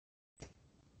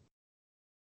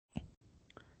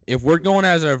 If we're going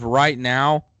as of right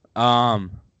now, I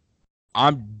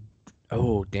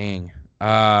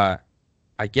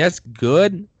guess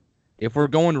good. If we're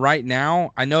going right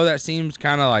now, I know that seems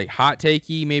kind of like hot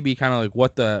takey, maybe kind of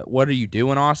like what are you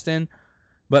doing, Austin?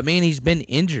 But man, he's been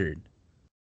injured.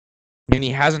 I mean, he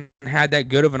hasn't had that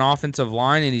good of an offensive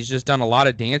line, and he's just done a lot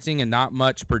of dancing and not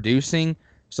much producing.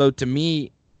 So to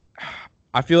me,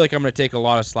 I feel like I'm going to take a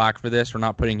lot of slack for this for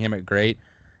not putting him at great.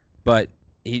 But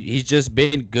he's just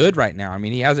been good right now. I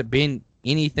mean, he hasn't been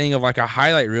anything of like a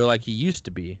highlight reel like he used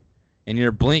to be. And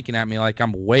you're blinking at me like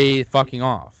I'm way fucking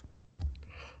off.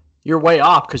 You're way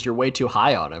off because you're way too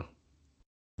high on him.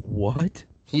 What?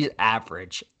 He's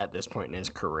average at this point in his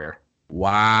career.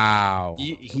 Wow.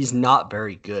 He's not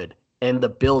very good, and the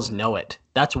Bills know it.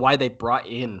 That's why they brought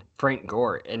in Frank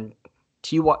Gore and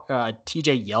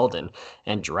TJ Yeldon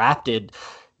and drafted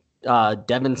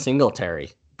Devin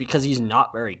Singletary, because he's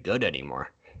not very good anymore.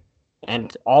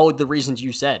 And all of the reasons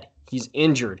you said. He's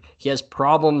injured. He has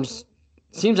problems.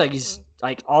 Seems like he's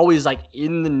like always like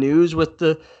in the news with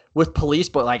police,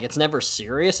 but like it's never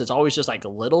serious. It's always just like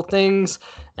little things.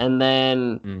 And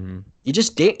then he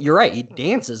just you're right. He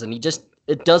dances and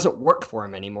it doesn't work for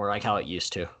him anymore like how it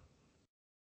used to.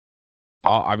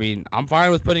 I mean, I'm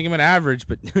fine with putting him in average,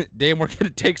 but damn, we're going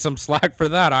to take some slack for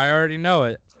that. I already know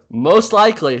it. Most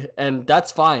likely, and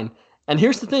that's fine. And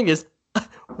here's the thing is,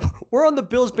 we're on the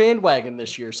Bills bandwagon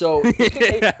this year, so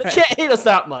they can't hate us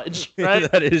that much,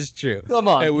 right? That is true. Come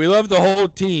on. Hey, we love the whole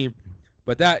team,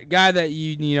 but that guy that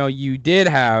you did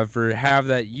have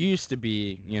that used to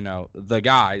be, the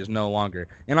guy is no longer.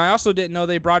 And I also didn't know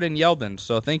they brought in Yeldon,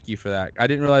 so thank you for that. I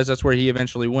didn't realize that's where he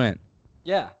eventually went.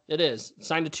 Yeah, it is.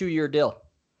 Signed a 2-year deal.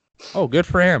 Oh, good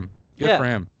for him. Good for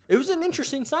him. It was an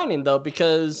interesting signing, though,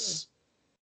 because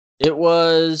it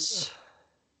was...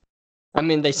 I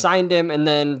mean, they signed him, and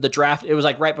then the draft... It was,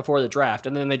 like, right before the draft,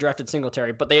 and then they drafted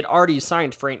Singletary, but they had already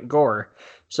signed Frank Gore.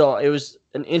 So it was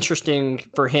an interesting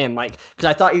for him, like... Because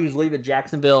I thought he was leaving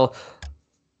Jacksonville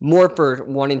more for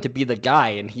wanting to be the guy,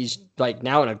 and he's, like,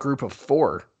 now in a group of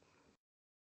 4.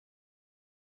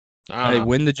 Hey,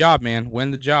 win the job, man.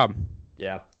 Win the job.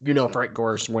 Yeah, Frank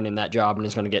Gore's winning that job and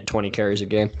is going to get 20 carries a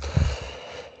game.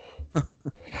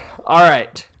 All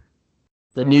right,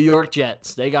 the New York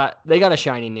Jets. They got a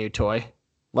shiny new toy,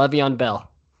 Le'Veon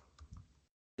Bell.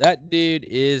 That dude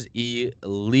is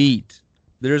elite.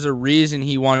 There's a reason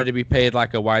he wanted to be paid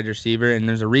like a wide receiver, and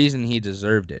there's a reason he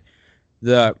deserved it.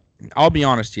 I'll be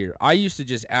honest here. I used to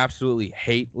just absolutely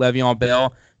hate Le'Veon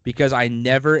Bell because I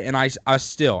never, and I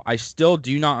still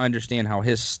do not understand how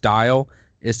his style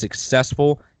is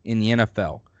successful in the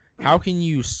NFL. How can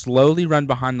you slowly run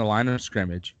behind the line of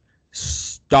scrimmage,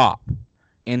 stop,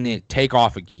 and then take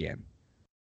off again?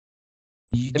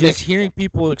 Hearing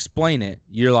people explain it,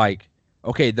 you're like,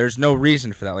 okay, there's no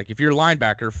reason for that. Like, if you're a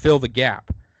linebacker, fill the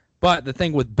gap. But the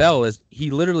thing with Bell is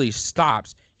he literally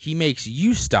stops, he makes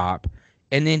you stop,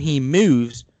 and then he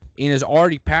moves and is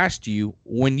already past you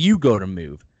when you go to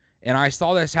move. And I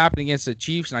saw this happen against the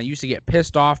Chiefs, and I used to get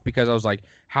pissed off because I was like,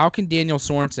 how can Daniel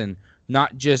Sorensen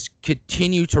not just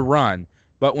continue to run?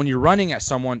 But when you're running at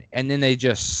someone and then they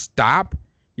just stop,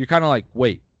 you're kind of like,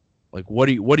 wait, like what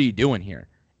are you doing here?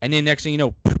 And then next thing you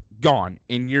know, gone,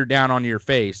 and you're down on your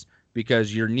face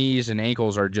because your knees and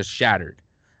ankles are just shattered.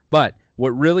 But what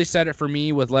really set it for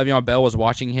me with Le'Veon Bell was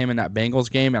watching him in that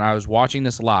Bengals game, and I was watching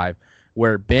this live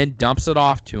where Ben dumps it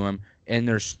off to him, and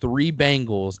there's 3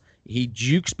 Bengals. He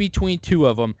jukes between 2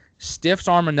 of them, stiffs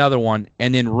arm another one,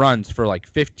 and then runs for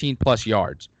like 15-plus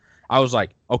yards. I was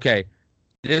like, okay,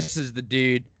 this is the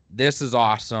dude. This is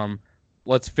awesome.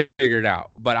 Let's figure it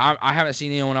out. But I haven't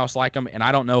seen anyone else like him, and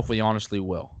I don't know if we honestly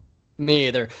will. Me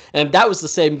either. And that was the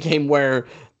same game where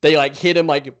they like hit him,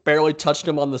 like barely touched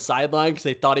him on the sideline because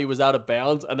they thought he was out of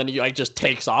bounds, and then he like just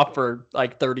takes off for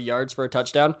like 30 yards for a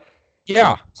touchdown.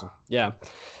 Yeah. Yeah.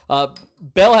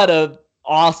 Bell had a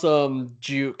awesome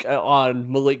juke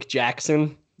on Malik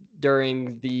Jackson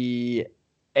during the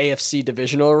AFC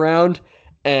divisional round,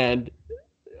 and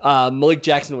Malik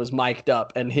Jackson was mic'd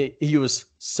up, and he was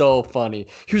so funny.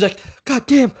 He was like, "God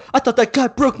damn, I thought that guy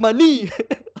broke my knee."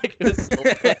 Like, it was so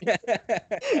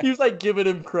funny. He was like giving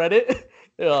him credit.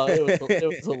 Yeah, it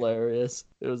was hilarious.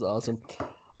 It was awesome.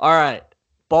 All right,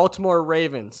 Baltimore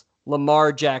Ravens,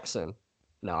 Lamar Jackson.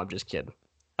 No, I'm just kidding.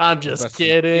 I'm just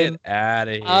kidding. Get out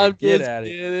of here. I'm just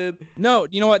kidding. No,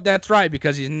 you know what? That's right,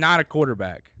 because he's not a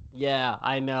quarterback. Yeah,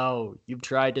 I know. You've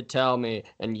tried to tell me,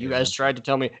 and you guys tried to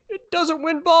tell me it doesn't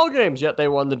win ball games, yet they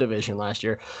won the division last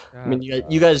year. I mean,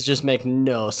 you guys just make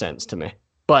no sense to me.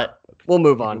 But we'll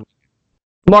move on.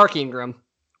 Mark Ingram,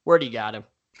 where do you got him?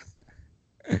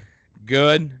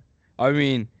 Good. I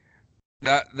mean,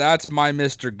 that's my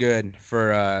Mr. Good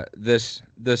for this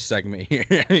segment here.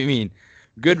 I mean,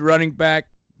 good running back,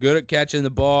 good at catching the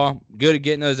ball, good at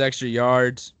getting those extra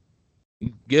yards.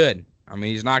 Good. I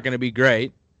mean, he's not going to be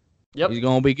great. Yep. He's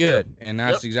going to be good, and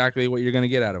that's exactly what you're going to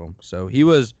get out of him. So he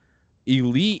was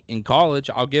elite in college.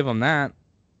 I'll give him that.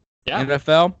 Yeah.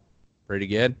 NFL, pretty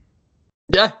good.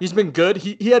 Yeah, he's been good.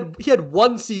 He had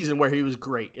one season where he was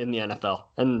great in the NFL,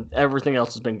 and everything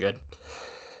else has been good.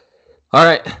 All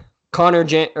right,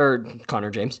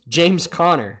 James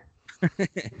Conner.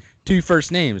 2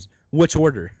 first names. Which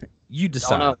order? You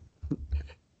decide.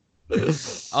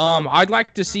 I'd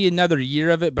like to see another year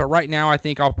of it, but right now I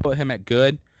think I'll put him at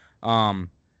good. I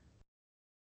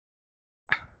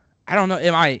don't know.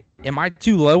 Am I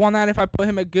too low on that if I put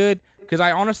him at good? Because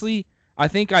I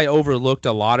think I overlooked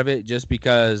a lot of it just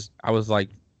because I was like,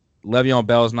 Le'Veon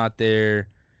Bell's not there.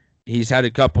 He's had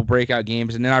a couple breakout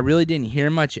games, and then I really didn't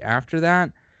hear much after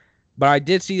that. But I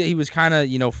did see that he was kind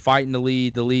of, fighting to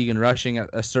lead the league and rushing at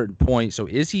a certain point. So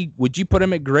would you put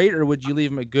him at great, or would you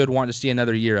leave him at good, wanting to see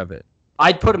another year of it?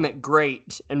 I'd put him at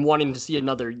great and wanting to see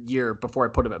another year before I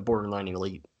put him at borderline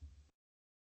elite.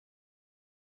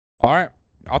 All right.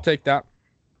 I'll take that.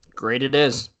 Great it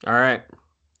is. All right.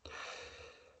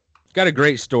 Got a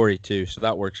great story, too, so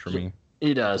that works for me.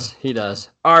 He does. He does.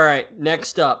 All right.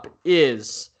 Next up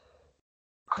is...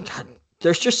 Oh, God,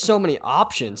 there's just so many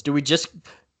options. Do we just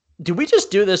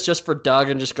do this just for Doug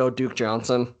and just go Duke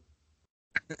Johnson?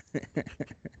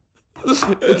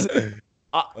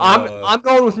 I'm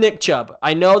going with Nick Chubb.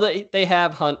 I know that they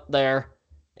have Hunt there,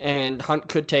 and Hunt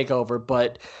could take over,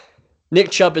 but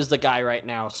Nick Chubb is the guy right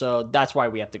now, so that's why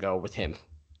we have to go with him.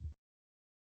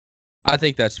 I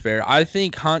think that's fair. I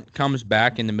think Hunt comes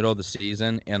back in the middle of the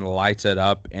season and lights it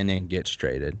up and then gets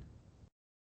traded.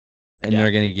 And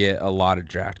they're going to get a lot of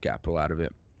draft capital out of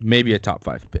it. Maybe a top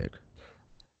 5 pick.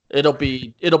 It'll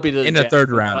be the in a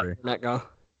third rounder. Go.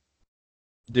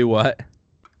 Do what?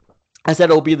 I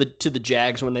said it'll be to the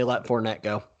Jags when they let Fournette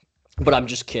go. But I'm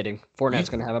just kidding. Fournette's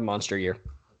going to have a monster year.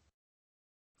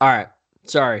 All right.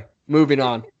 Sorry. Moving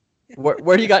on.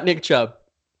 Where do you got Nick Chubb?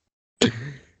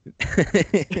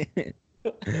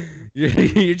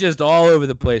 You're just all over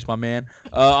the place, my man.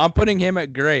 I'm putting him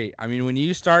at great. I mean, when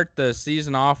you start the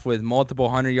season off with multiple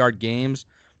 100-yard games,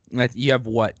 you have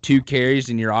 2 carries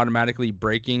and you're automatically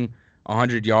breaking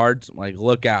 100 yards. Like,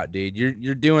 look out, dude.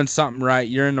 You're doing something right.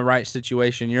 You're in the right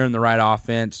situation. You're in the right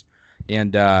offense,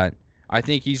 and I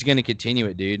think he's going to continue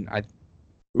it, dude.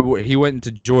 He went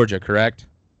into Georgia, correct?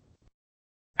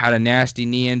 Had a nasty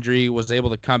knee injury, was able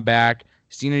to come back.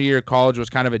 Senior year of college was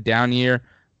kind of a down year.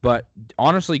 But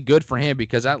honestly, good for him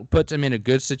because that puts him in a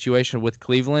good situation with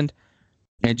Cleveland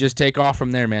and just take off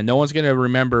from there, man. No one's going to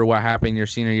remember what happened your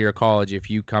senior year of college if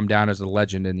you come down as a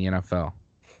legend in the NFL.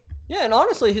 Yeah, and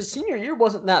honestly, his senior year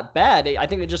wasn't that bad. I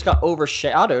think it just got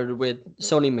overshadowed with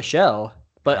Sony Michel.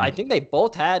 But I think they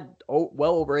both had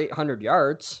well over 800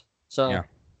 yards. So,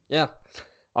 yeah.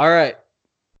 All right.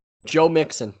 Joe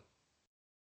Mixon.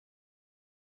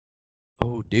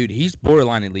 Oh, dude, he's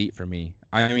borderline elite for me.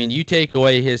 I mean, you take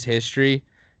away his history,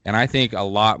 and I think a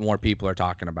lot more people are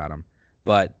talking about him.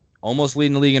 But almost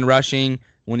leading the league in rushing.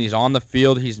 When he's on the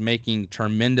field, he's making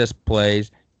tremendous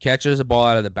plays, catches the ball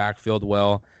out of the backfield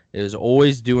well, is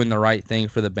always doing the right thing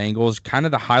for the Bengals. Kind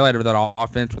of the highlight of that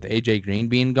offense with A.J. Green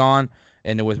being gone,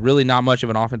 and with really not much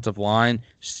of an offensive line,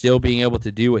 still being able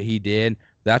to do what he did.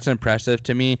 That's impressive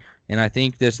to me. And I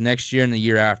think this next year and the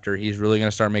year after, he's really going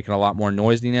to start making a lot more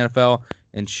noise in the NFL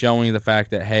and showing the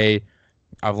fact that, hey,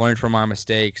 I've learned from my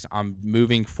mistakes. I'm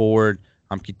moving forward.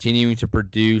 I'm continuing to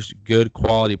produce good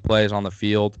quality plays on the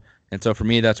field. And so for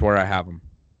me, that's where I have him.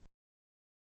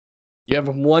 You have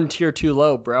him 1 tier too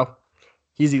low, bro.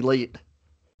 He's elite.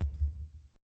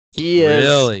 He is.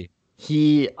 Really?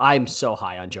 I'm so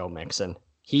high on Joe Mixon.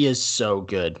 He is so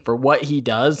good. For what he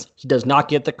does not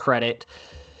get the credit.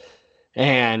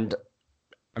 And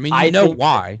I mean, you know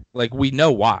why. Like, we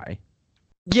know why.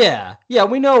 Yeah,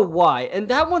 we know why. And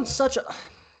that one's such a...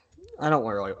 I don't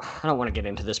want to get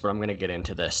into this, but I'm going to get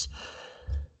into this.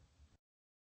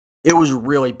 It was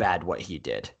really bad what he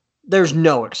did. There's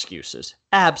no excuses.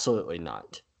 Absolutely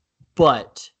not.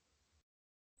 But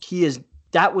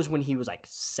that was when he was like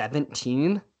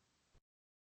 17,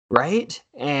 right?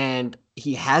 And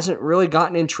he hasn't really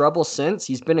gotten in trouble since.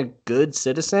 He's been a good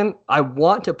citizen. I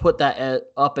want to put that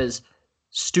up as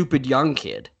stupid young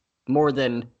kid more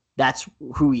than that's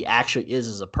who he actually is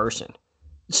as a person.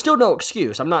 Still no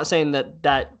excuse. I'm not saying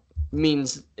that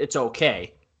means it's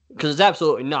okay, because it's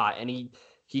absolutely not. And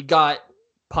he got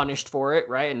punished for it,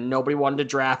 right? And nobody wanted to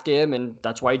draft him, and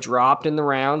that's why he dropped in the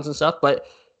rounds and stuff. But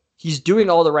he's doing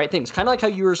all the right things. Kind of like how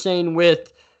you were saying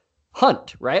with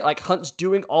Hunt, right? Like, Hunt's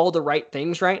doing all the right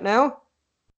things right now.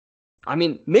 I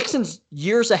mean, Mixon's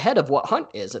years ahead of what Hunt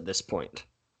is at this point.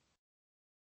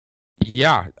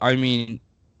 Yeah, I mean,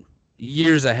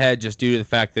 years ahead just due to the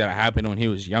fact that it happened when he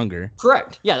was younger.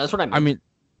 Correct. Yeah, that's what I mean. I mean,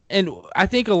 and I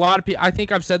think a lot of people, I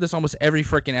think I've said this almost every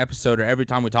freaking episode or every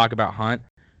time we talk about Hunt.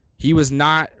 He was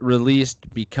not released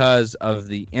because of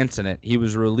the incident. He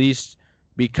was released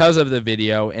because of the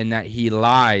video and that he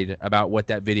lied about what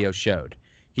that video showed.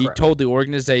 He Correct. Told the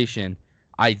organization,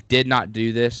 I did not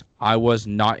do this. I was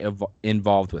not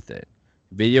involved with it.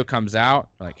 Video comes out,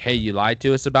 like, hey, you lied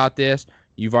to us about this.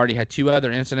 You've already had 2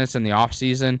 other incidents in the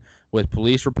offseason with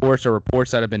police reports or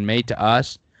reports that have been made to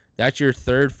us. That's your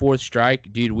 3rd, 4th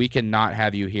strike. Dude, we cannot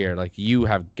have you here. Like, you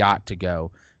have got to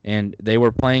go. And they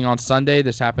were playing on Sunday.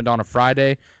 This happened on a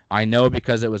Friday. I know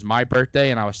because it was my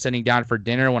birthday, and I was sitting down for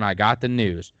dinner when I got the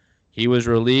news. He was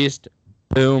released.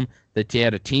 Boom. that they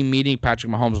had a team meeting.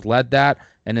 Patrick Mahomes led that,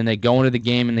 and then they go into the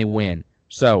game and they win.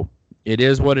 So it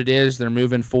is what it is. They're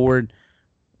moving forward.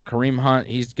 Kareem Hunt,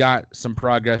 he's got some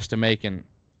progress to make, and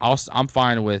I'm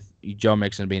fine with Joe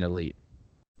Mixon being elite.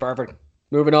 Perfect.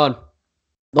 Moving on.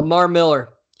 Lamar Miller,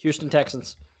 Houston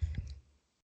Texans.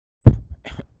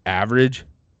 Average.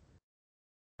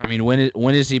 I mean,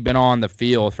 when has he been on the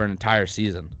field for an entire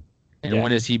season? And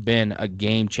when has he been a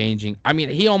game-changing? I mean,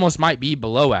 he almost might be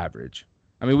below average.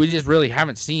 I mean, we just really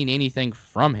haven't seen anything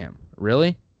from him.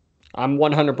 Really? I'm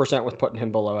 100% with putting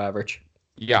him below average.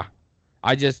 Yeah.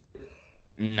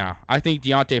 No. I think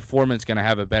Deontay Foreman's going to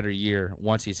have a better year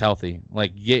once he's healthy.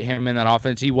 Like, get him in that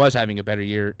offense. He was having a better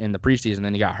year in the preseason,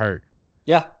 then he got hurt.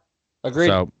 Yeah. Agreed.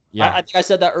 So, yeah. I think I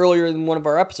said that earlier in one of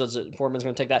our episodes that Foreman's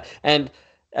going to take that. And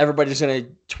everybody's going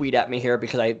to tweet at me here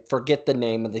because I forget the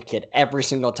name of the kid every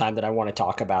single time that I want to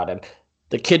talk about him.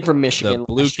 The kid from Michigan. The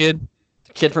blue kid?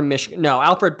 The kid from Michigan. No,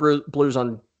 Alfred Blue's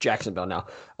on Jacksonville now.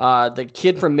 The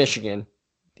kid from Michigan,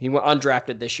 he went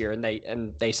undrafted this year, and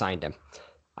they signed him.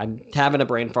 I'm having a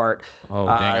brain fart. Oh,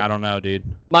 dang, I don't know, dude.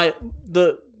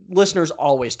 The listeners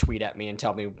always tweet at me and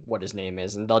tell me what his name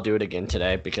is, and they'll do it again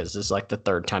today because this is like the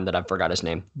third time that I've forgot his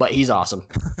name. But he's awesome.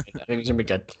 I think he's going to be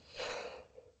good.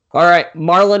 All right,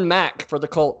 Marlon Mack for the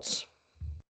Colts.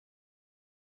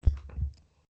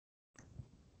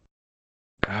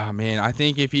 Oh, man, I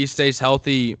think if he stays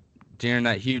healthy during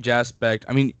that huge aspect,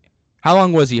 I mean, how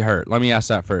long was he hurt? Let me ask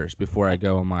that first before I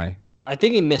go on my... I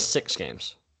think he missed 6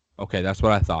 games. Okay, that's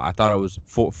what I thought. I thought it was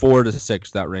 4 to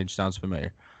 6. That range sounds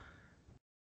familiar.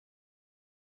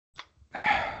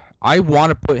 I want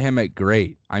to put him at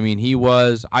great. I mean, he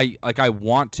was... I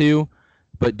want to,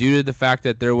 but due to the fact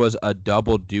that there was a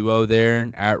double duo there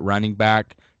at running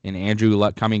back and Andrew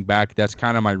Luck coming back, that's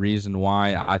kind of my reason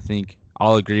why I think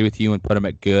I'll agree with you and put him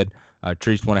at good.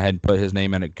 Treese went ahead and put his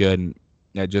name in at good, and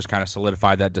that just kind of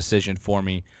solidified that decision for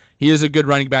me. He is a good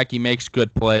running back. He makes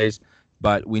good plays,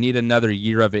 but we need another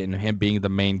year of it and him being the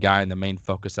main guy and the main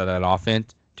focus of that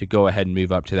offense to go ahead and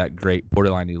move up to that great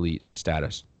borderline elite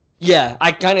status. Yeah,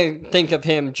 I kind of think of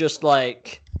him just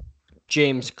like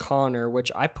James Conner,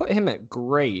 which I put him at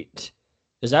great.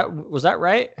 Was that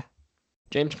right?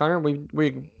 James Conner,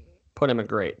 we put him at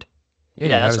great.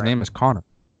 Yeah, his name is Conner.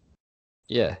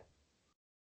 Yeah.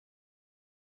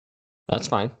 That's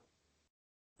fine.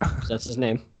 That's his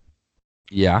name.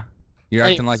 Yeah. You're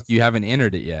acting like you haven't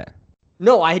entered it yet.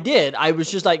 No, I did. I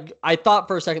was just like, I thought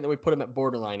for a second that we put him at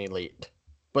borderline elite.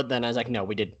 But then I was like, no,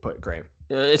 we did put Grave.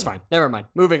 It's fine. Never mind.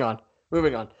 Moving on.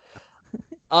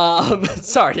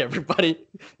 Sorry, everybody.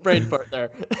 Brain fart there.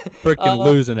 Freaking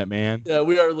losing it, man. Yeah,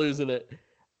 we are losing it.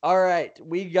 All right.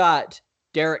 We got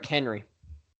Derrick Henry.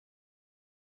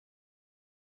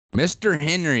 Mr.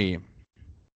 Henry.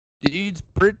 Dude's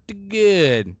pretty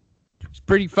good. He's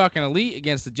pretty fucking elite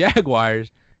against the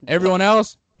Jaguars. Everyone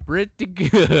else, pretty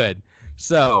good.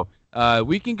 So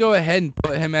we can go ahead and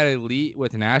put him at elite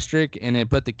with an asterisk and then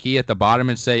put the key at the bottom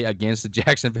and say against the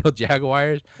Jacksonville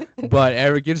Jaguars. But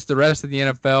against the rest of the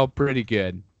NFL, pretty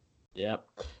good. Yep.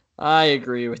 I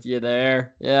agree with you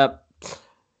there. Yep.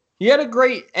 He had a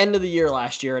great end of the year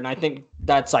last year, and I think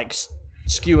that's like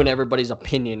skewing everybody's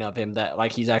opinion of him that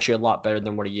like he's actually a lot better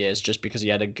than what he is just because he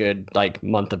had a good like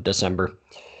month of December.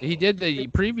 He did the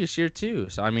previous year too.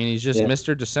 So I mean he's just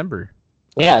Mr. December.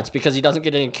 Yeah, it's because he doesn't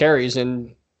get any carries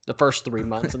in the first 3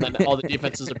 months and then all the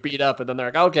defenses are beat up and then they're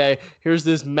like, okay, here's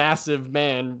this massive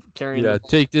man carrying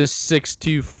take this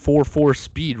 6'2", 4'4"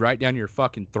 speed right down your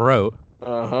fucking throat.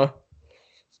 Uh-huh.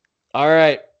 All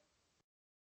right.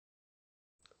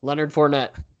 Leonard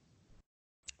Fournette.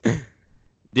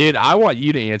 Dude, I want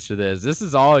you to answer this. This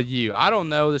is all you. I don't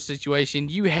know the situation.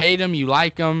 You hate him, you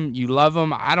like him, you love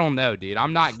him. I don't know, dude.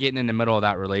 I'm not getting in the middle of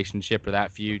that relationship or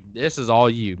that feud. This is all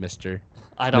you, Mr.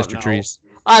 Treese.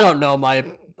 I don't know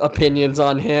my opinions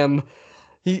on him.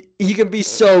 He can be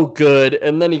so good,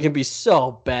 and then he can be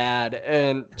so bad,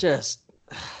 and just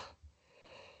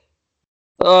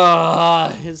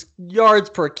his yards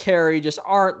per carry just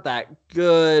aren't that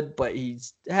good, but he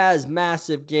has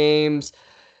massive games.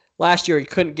 Last year, he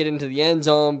couldn't get into the end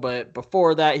zone, but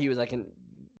before that, he was like a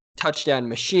touchdown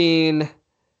machine.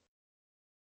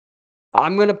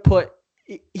 I'm going to put...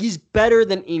 He's better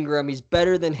than Ingram. He's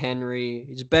better than Henry.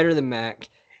 He's better than Mack.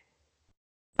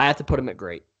 I have to put him at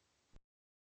great.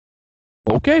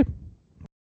 Okay.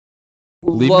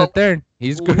 Leave it there.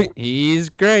 He's great. He's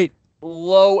great.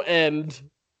 Low end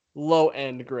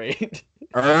great.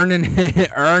 Earning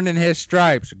his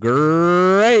stripes.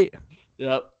 Great.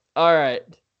 Yep. All right.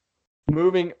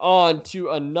 Moving on to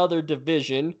another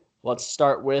division. Let's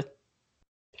start with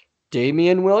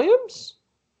Damian Williams.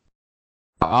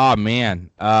 Oh man.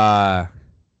 Can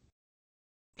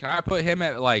I put him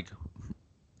at like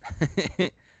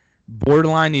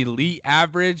borderline elite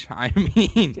average? I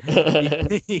mean,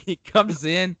 he comes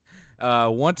in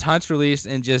once Hunt's released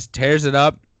and just tears it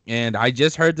up. And I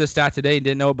just heard the stat today and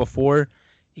didn't know it before.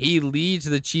 He leads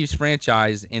the Chiefs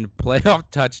franchise in playoff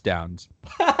touchdowns.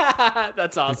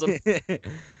 That's awesome.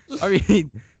 I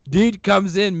mean, dude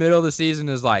comes in middle of the season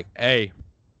is like, hey,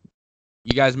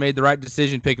 you guys made the right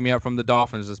decision picking me up from the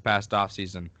Dolphins this past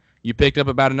offseason. You picked up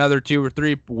about another 2 or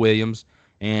 3 Williams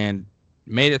and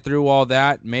made it through all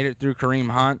that, made it through Kareem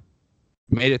Hunt,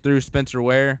 made it through Spencer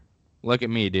Ware. Look at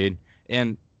me, dude.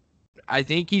 And I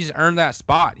think he's earned that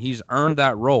spot. He's earned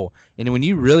that role. And when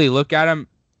you really look at him,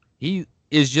 he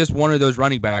is just one of those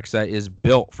running backs that is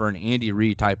built for an Andy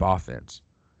Reid type offense.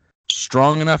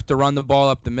 Strong enough to run the ball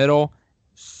up the middle,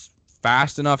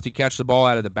 fast enough to catch the ball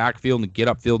out of the backfield and get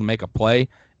upfield and make a play,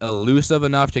 elusive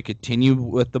enough to continue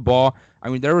with the ball. I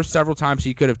mean, there were several times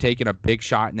he could have taken a big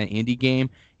shot in the Indy game,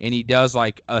 and he does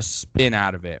like a spin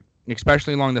out of it,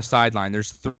 especially along the sideline.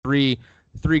 There's three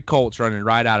Colts running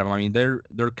right at him. I mean,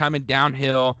 they're coming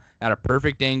downhill at a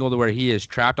perfect angle to where he is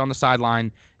trapped on the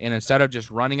sideline, and instead of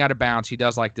just running out of bounds, he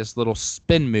does like this little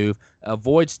spin move,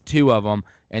 avoids 2 of them,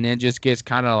 and then just gets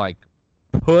kind of like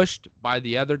pushed by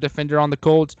the other defender on the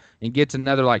Colts and gets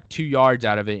another like 2 yards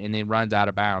out of it and then runs out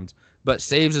of bounds. But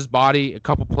saves his body. A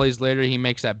couple plays later, he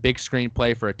makes that big screen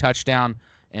play for a touchdown.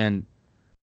 And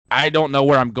I don't know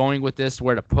where I'm going with this,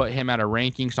 where to put him at a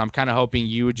ranking. So I'm kind of hoping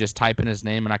you would just type in his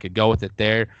name and I could go with it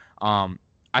there.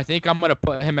 I think I'm going to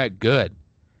put him at good.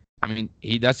 I mean,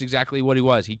 that's exactly what he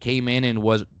was. He came in and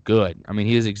was good. I mean,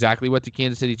 he is exactly what the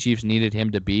Kansas City Chiefs needed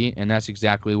him to be, and that's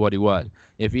exactly what he was.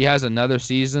 If he has another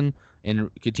season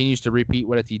and continues to repeat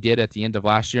what he did at the end of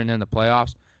last year and in the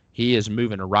playoffs, he is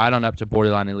moving right on up to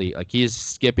borderline elite. Like, he is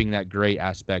skipping that great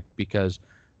aspect because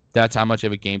that's how much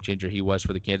of a game changer he was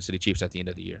for the Kansas City Chiefs at the end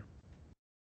of the year.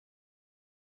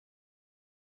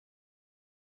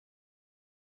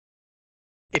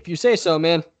 If you say so,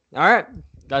 man. All right.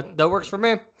 That works for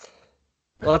me.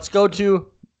 Let's go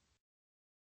to...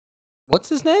 What's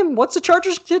his name? What's the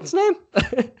Chargers kid's name?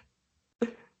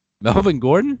 Melvin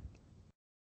Gordon?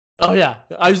 Oh, yeah.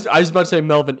 I was about to say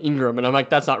Melvin Ingram, and I'm like,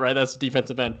 that's not right. That's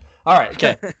defensive end. All right,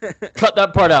 okay. Cut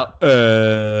that part out.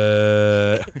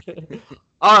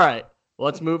 All right.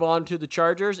 Let's move on to the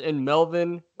Chargers and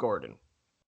Melvin Gordon.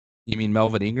 You mean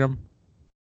Melvin Ingram?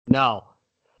 No,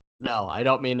 I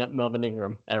don't mean Melvin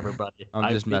Ingram, everybody.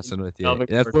 I'm just messing with you. Melvin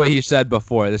That's Gordon. what he said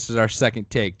before. This is our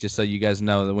second take, just so you guys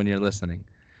know that when you're listening.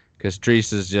 Because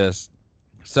Treese is just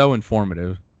so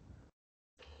informative.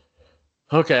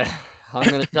 Okay. I'm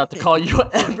going to have to call you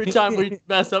every time we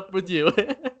mess up with you.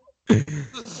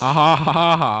 Ha ha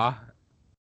ha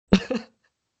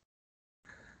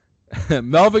ha.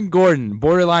 Melvin Gordon,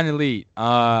 borderline elite.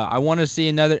 I want to see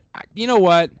another. You know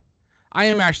what? I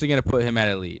am actually going to put him at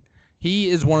elite. He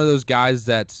is one of those guys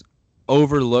that's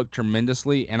overlooked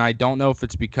tremendously, and I don't know if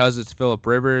it's because it's Phillip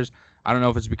Rivers. I don't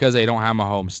know if it's because they don't have a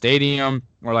home stadium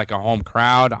or like a home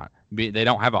crowd. They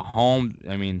don't have a home.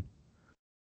 I mean,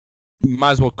 you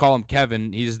might as well call him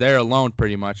Kevin. He's there alone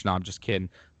pretty much. No, I'm just kidding.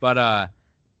 But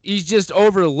he's just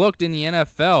overlooked in the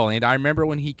NFL. And I remember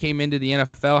when he came into the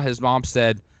NFL, his mom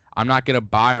said, I'm not going to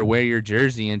buy or wear your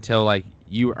jersey until like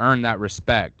you earn that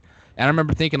respect. And I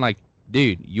remember thinking like,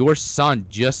 dude, your son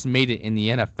just made it in the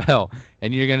NFL,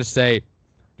 and you're gonna say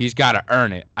he's got to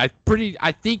earn it. I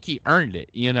think he earned it,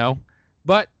 you know,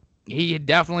 but he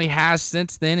definitely has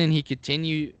since then, and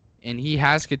he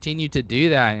has continued to do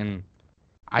that, and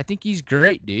I think he's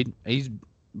great, dude. He's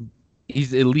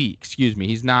elite. Excuse me,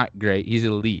 he's not great. He's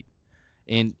elite,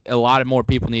 and a lot of more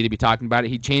people need to be talking about it.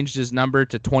 He changed his number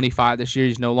to 25 this year.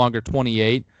 He's no longer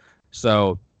 28,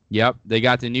 so. Yep, they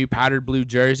got the new powdered blue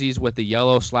jerseys with the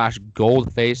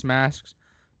yellow/gold face masks,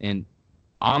 and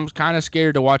I'm kind of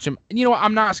scared to watch them. And you know what?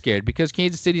 I'm not scared because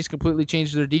Kansas City's completely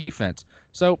changed their defense.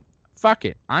 So, fuck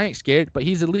it. I ain't scared, but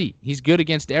he's elite. He's good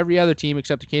against every other team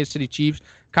except the Kansas City Chiefs,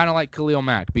 kind of like Khalil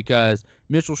Mack, because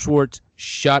Mitchell Schwartz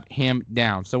shut him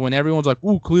down. So when everyone's like,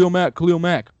 ooh, Khalil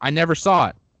Mack, I never saw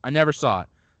it.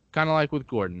 Kind of like with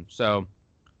Gordon. So,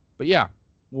 but yeah.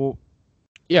 Well,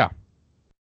 yeah.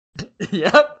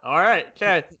 Yep. All right.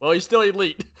 Okay. Well, he's still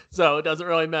elite, so it doesn't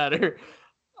really matter.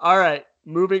 All right.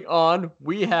 Moving on,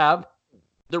 we have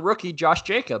the rookie Josh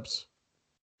Jacobs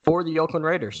for the Oakland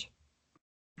Raiders.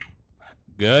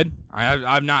 Good.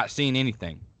 I've not seen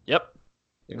anything. Yep.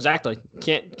 Exactly.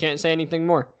 Can't say anything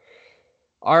more.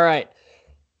 All right.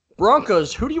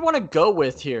 Broncos. Who do you want to go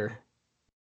with here?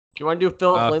 Do you want to do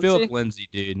Phillip Lindsay? Phillip Lindsay,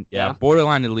 dude. Yeah.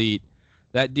 Borderline elite.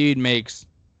 That dude makes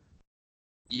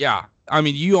Yeah, I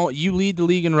mean, you lead the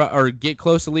league or get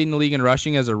close to leading the league in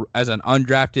rushing as an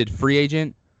undrafted free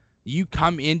agent. You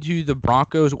come into the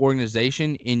Broncos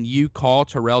organization and you call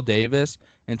Terrell Davis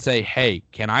and say, "Hey,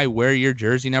 can I wear your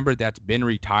jersey number that's been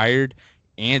retired,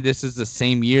 and this is the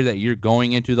same year that you're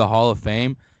going into the Hall of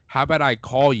Fame? How about I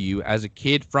call you as a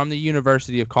kid from the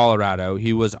University of Colorado?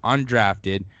 He was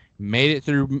undrafted, made it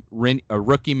through a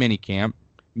rookie minicamp,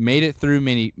 made it through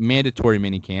mandatory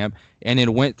minicamp, and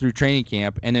then went through training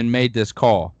camp and then made this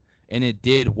call. And it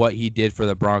did what he did for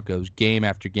the Broncos game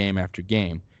after game after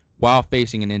game while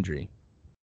facing an injury.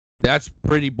 That's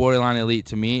pretty borderline elite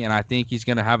to me, and I think he's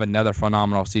going to have another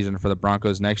phenomenal season for the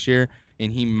Broncos next year,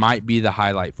 and he might be the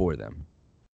highlight for them.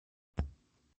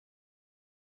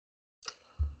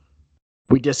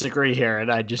 We disagree here,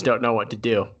 and I just don't know what to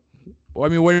do. Well,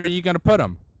 I mean, where are you going to put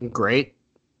him? Great.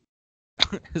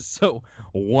 So,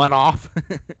 one off?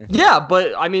 Yeah,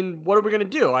 but, I mean, what are we going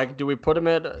to do? Do we put him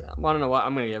at... I don't know what.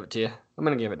 I'm going to give it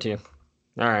to you.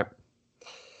 All right.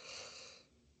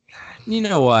 You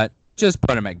know what? Just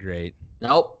put him at great.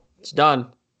 Nope. It's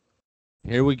done.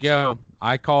 Here we go.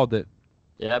 I called it.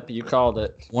 Yep, you called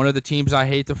it. One of the teams I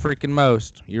hate the freaking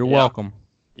most. You're welcome.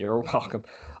 You're welcome.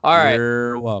 All right.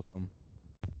 You're welcome.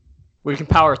 We can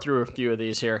power through a few of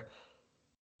these here.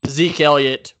 Zeke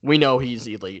Elliott, we know he's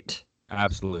elite.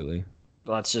 Absolutely.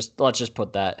 Let's just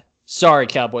put that. Sorry,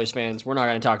 Cowboys fans. We're not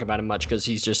going to talk about him much because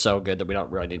he's just so good that we don't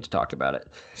really need to talk about it.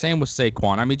 Same with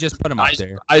Saquon. I mean, just put him up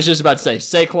there. I was just about to say,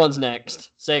 Saquon's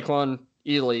next. Saquon,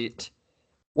 elite.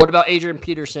 What about Adrian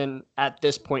Peterson at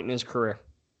this point in his career?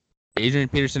 Adrian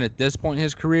Peterson at this point in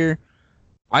his career,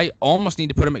 I almost need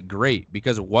to put him at great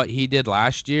because what he did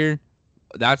last year,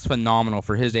 that's phenomenal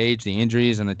for his age, the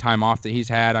injuries, and the time off that he's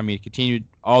had. I mean, continued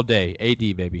all day.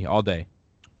 AD, baby, all day.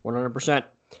 100%.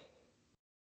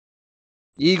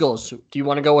 Eagles, do you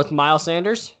want to go with Miles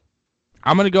Sanders?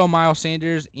 I'm going to go Miles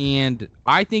Sanders, and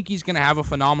I think he's going to have a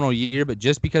phenomenal year, but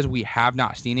just because we have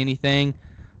not seen anything,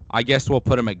 I guess we'll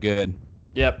put him at good.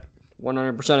 Yep,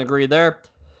 100% agree there.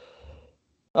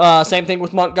 Same thing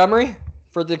with Montgomery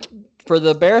for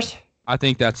the Bears. I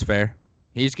think that's fair.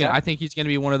 I think he's going to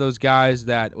be one of those guys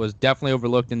that was definitely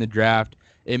overlooked in the draft.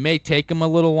 It may take him a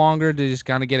little longer to just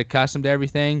kind of get accustomed to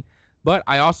everything, but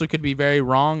I also could be very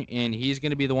wrong, and he's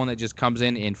going to be the one that just comes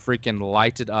in and freaking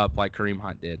lights it up like Kareem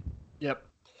Hunt did. Yep.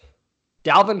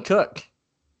 Dalvin Cook.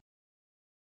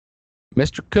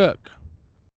 Mr. Cook.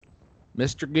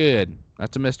 Mr. Good.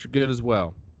 That's a Mr. Good as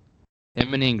well.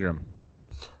 Him and Ingram.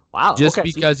 Wow. Just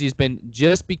because he's been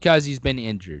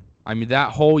injured. I mean,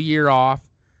 that whole year off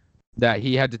that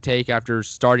he had to take after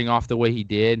starting off the way he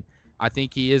did, I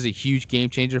think he is a huge game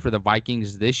changer for the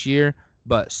Vikings this year,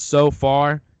 but so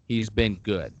far he's been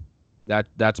good.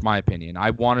 That's my opinion.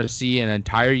 I want to see an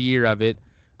entire year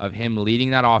of him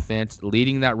leading that offense,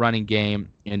 leading that running game,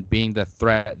 and being the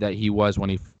threat that he was when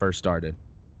he first started.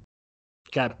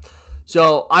 Okay.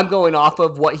 So I'm going off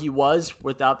of what he was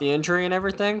without the injury and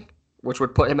everything, which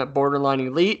would put him at borderline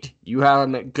elite. You have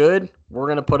him at good. We're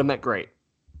going to put him at great.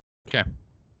 Okay.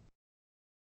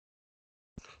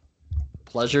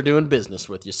 Pleasure doing business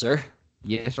with you, sir.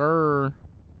 Yes, sir.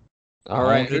 All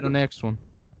right. The next one.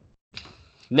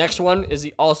 Next one is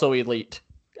also elite.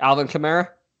 Alvin Kamara.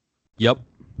 Yep.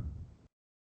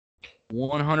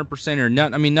 100% or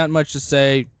not. I mean, not much to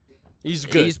say. He's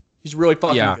good. He's really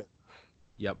fucking good.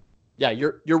 Yep. Yeah,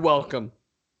 you're welcome.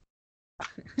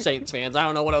 Saints fans. I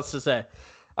don't know what else to say.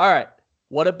 All right.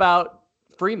 What about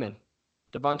Freeman?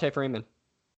 Devontae Freeman.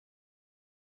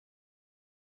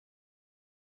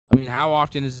 I mean, how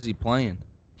often is he playing?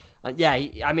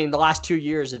 I mean, the last 2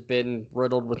 years have been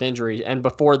riddled with injuries. And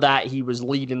before that, he was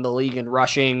leading the league in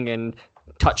rushing and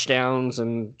touchdowns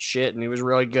and shit, and he was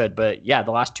really good. But, yeah,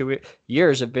 the last 2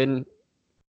 years have been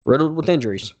riddled with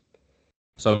injuries.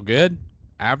 So good?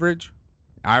 Average?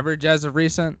 Average as of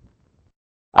recent?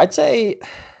 I'd say...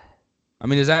 I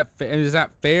mean, is that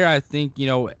fair? I think,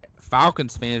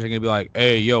 Falcons fans are going to be like,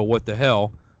 hey, yo, what the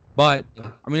hell? But,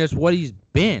 I mean, it's what he's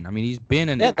been. I mean, he's been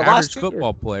an average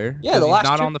football player. Yeah, the last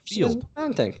he's not 2 on the field.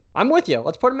 I'm with you.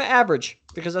 Let's put him at average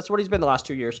because that's what he's been the last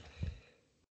 2 years.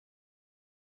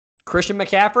 Christian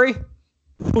McCaffrey?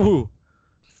 Ooh,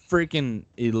 freaking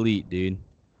elite, dude.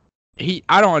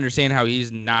 I don't understand how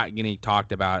he's not getting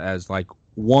talked about as, like,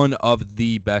 one of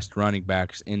the best running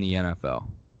backs in the NFL.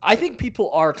 I think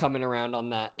people are coming around on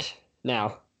that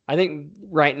now. I think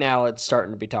right now it's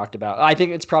starting to be talked about. I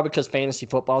think it's probably because fantasy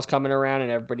football is coming around and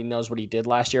everybody knows what he did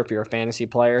last year if you're a fantasy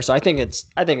player. So I think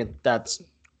that's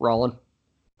rolling.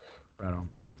 Right on.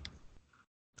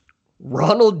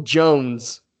 Ronald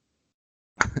Jones.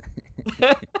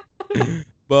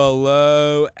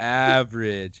 Below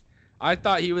average. I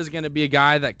thought he was going to be a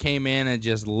guy that came in and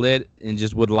just lit and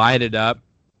just would light it up.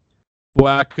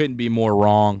 Well, I couldn't be more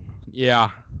wrong.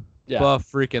 Yeah. Buff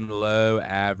freaking low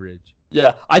average.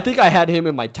 Yeah, I think I had him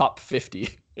in my top 50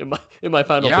 in my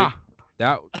final.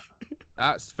 Yeah,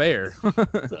 that's fair.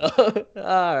 So,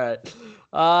 all right.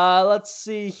 Let's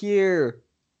see here.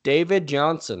 David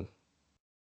Johnson.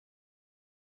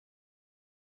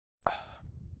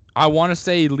 I want to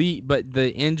say elite, but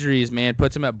the injuries, man,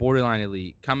 puts him at borderline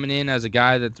elite. Coming in as a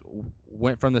guy that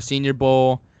went from the Senior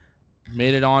Bowl,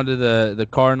 made it onto the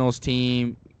Cardinals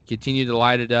team, continued to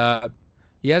light it up.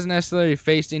 He hasn't necessarily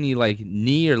faced any like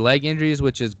knee or leg injuries,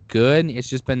 which is good. It's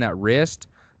just been that wrist.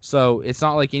 So it's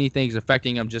not like anything's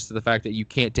affecting him, just to the fact that you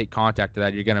can't take contact of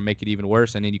that. You're going to make it even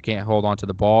worse, and then you can't hold on to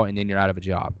the ball, and then you're out of a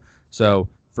job. So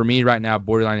for me right now,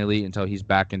 borderline elite until he's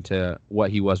back into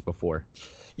what he was before.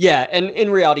 Yeah, and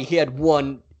in reality, he had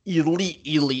one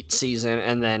elite season,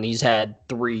 and then he's had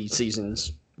 3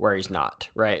 seasons where he's not,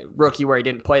 right? Rookie where he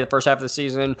didn't play the first half of the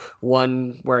season,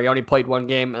 one where he only played 1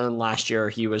 game, and last year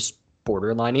he was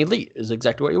borderline elite, is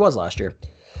exactly what he was last year.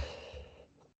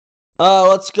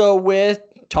 Let's go with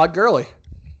Todd Gurley.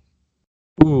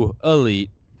 Ooh,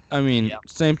 elite. I mean,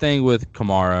 Same thing with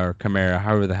Kamara,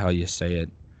 however the hell you say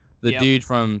it. The dude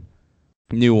from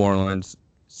New Orleans,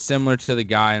 similar to the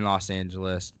guy in Los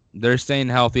Angeles. They're staying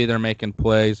healthy. They're making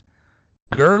plays.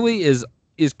 Gurley is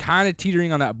kind of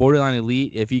teetering on that borderline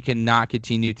elite if he cannot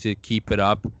continue to keep it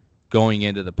up going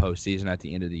into the postseason at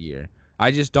the end of the year.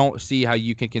 I just don't see how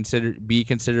you can be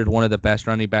considered one of the best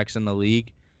running backs in the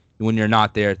league when you're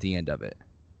not there at the end of it.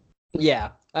 Yeah,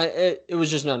 it was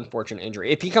just an unfortunate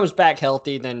injury. If he comes back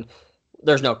healthy, then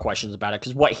there's no questions about it,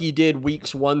 because what he did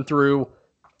weeks 1 through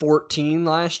 14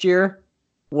 last year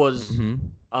was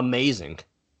amazing.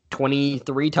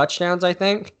 23 touchdowns, I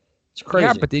think. It's crazy.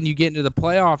 Yeah, but then you get into the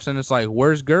playoffs, and it's like,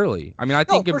 where's Gurley? I mean, I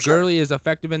think if Gurley is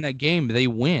effective in that game, they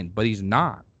win, but he's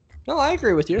not. No, I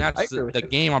agree with you. That's the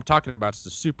game I'm talking about is the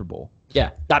Super Bowl.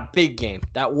 Yeah, that big game,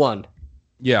 that one.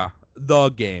 Yeah, the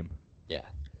game. Yeah.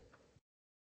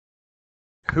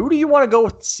 Who do you want to go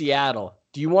with Seattle?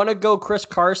 Do you want to go Chris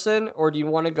Carson or do you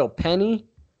want to go Penny?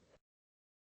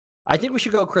 I think we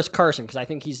should go Chris Carson because I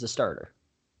think he's the starter.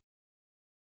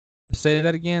 Say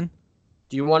that again.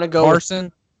 Do you want to go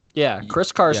Carson?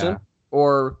 Chris Carson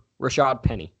or Rashad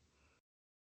Penny?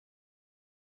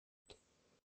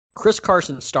 Chris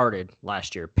Carson started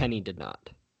last year. Penny did not.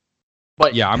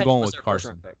 But yeah, I'm Penny going with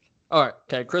Carson. All right,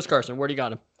 okay. Chris Carson, where do you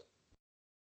got him?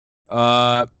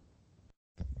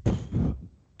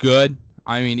 Good.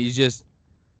 I mean, he's just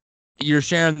you're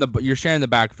sharing the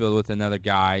backfield with another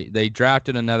guy. They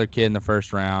drafted another kid in the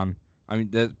first round. I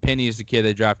mean, Penny is the kid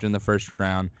they drafted in the first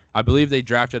round. I believe they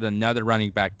drafted another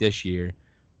running back this year.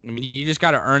 I mean, you just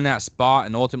got to earn that spot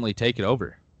and ultimately take it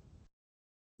over.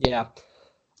 Yeah.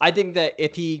 I think that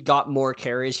if he got more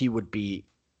carries, he would be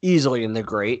easily in the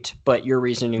great, but your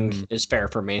reasoning is fair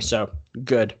for me, so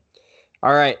good.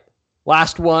 All right,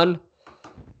 last one.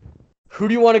 Who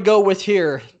do you want to go with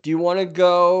here? Do you want to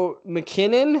go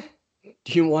McKinnon?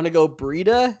 Do you want to go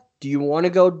Breida? Do you want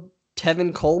to go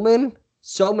Tevin Coleman?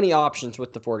 So many options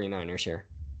with the 49ers here.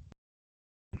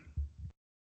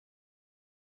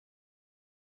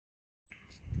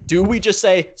 Do we just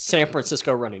say San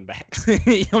Francisco running backs? I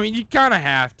mean, you kind of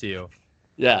have to.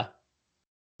 Yeah.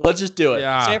 Let's just do it.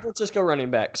 Yeah. San Francisco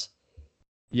running backs.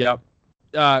 Yep.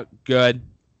 Good.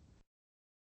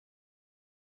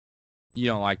 You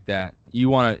don't like that. Do you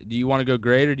want to go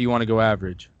great or do you want to go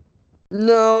average?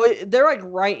 No, they're like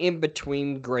right in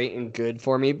between great and good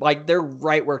for me. Like they're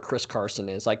right where Chris Carson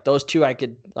is. Like those two I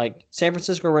could like San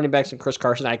Francisco running backs and Chris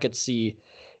Carson I could see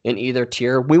in either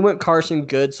tier. We went Carson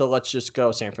good, so let's just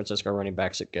go San Francisco running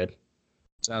backs at good.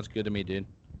 Sounds good to me, dude.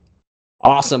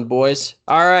 Awesome, boys.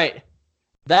 All right.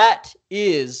 That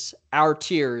is our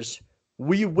tiers.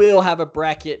 We will have a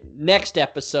bracket next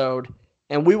episode,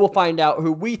 and we will find out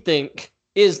who we think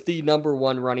is the number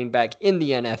 1 running back in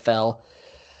the NFL.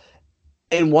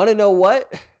 And want to know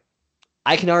what?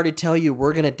 I can already tell you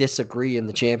we're going to disagree in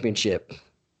the championship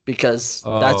because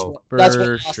that's what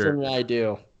Austin and I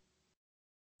do.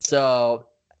 So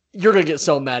you're going to get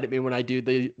so mad at me when I do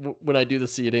the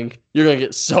seeding. You're going to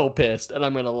get so pissed, and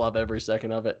I'm going to love every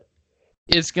second of it.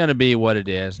 It's going to be what it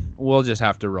is. We'll just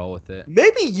have to roll with it.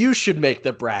 Maybe you should make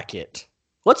the bracket.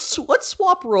 Let's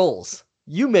swap roles.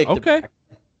 You make the bracket.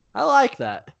 I like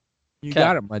that. You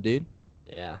got it, my dude.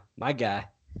 Yeah, my guy.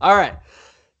 All right.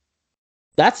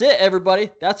 That's it,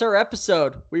 everybody. That's our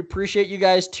episode. We appreciate you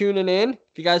guys tuning in.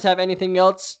 If you guys have anything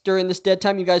else during this dead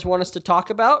time you guys want us to talk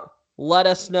about, let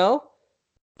us know.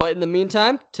 But in the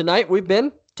meantime, tonight we've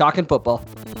been talking football.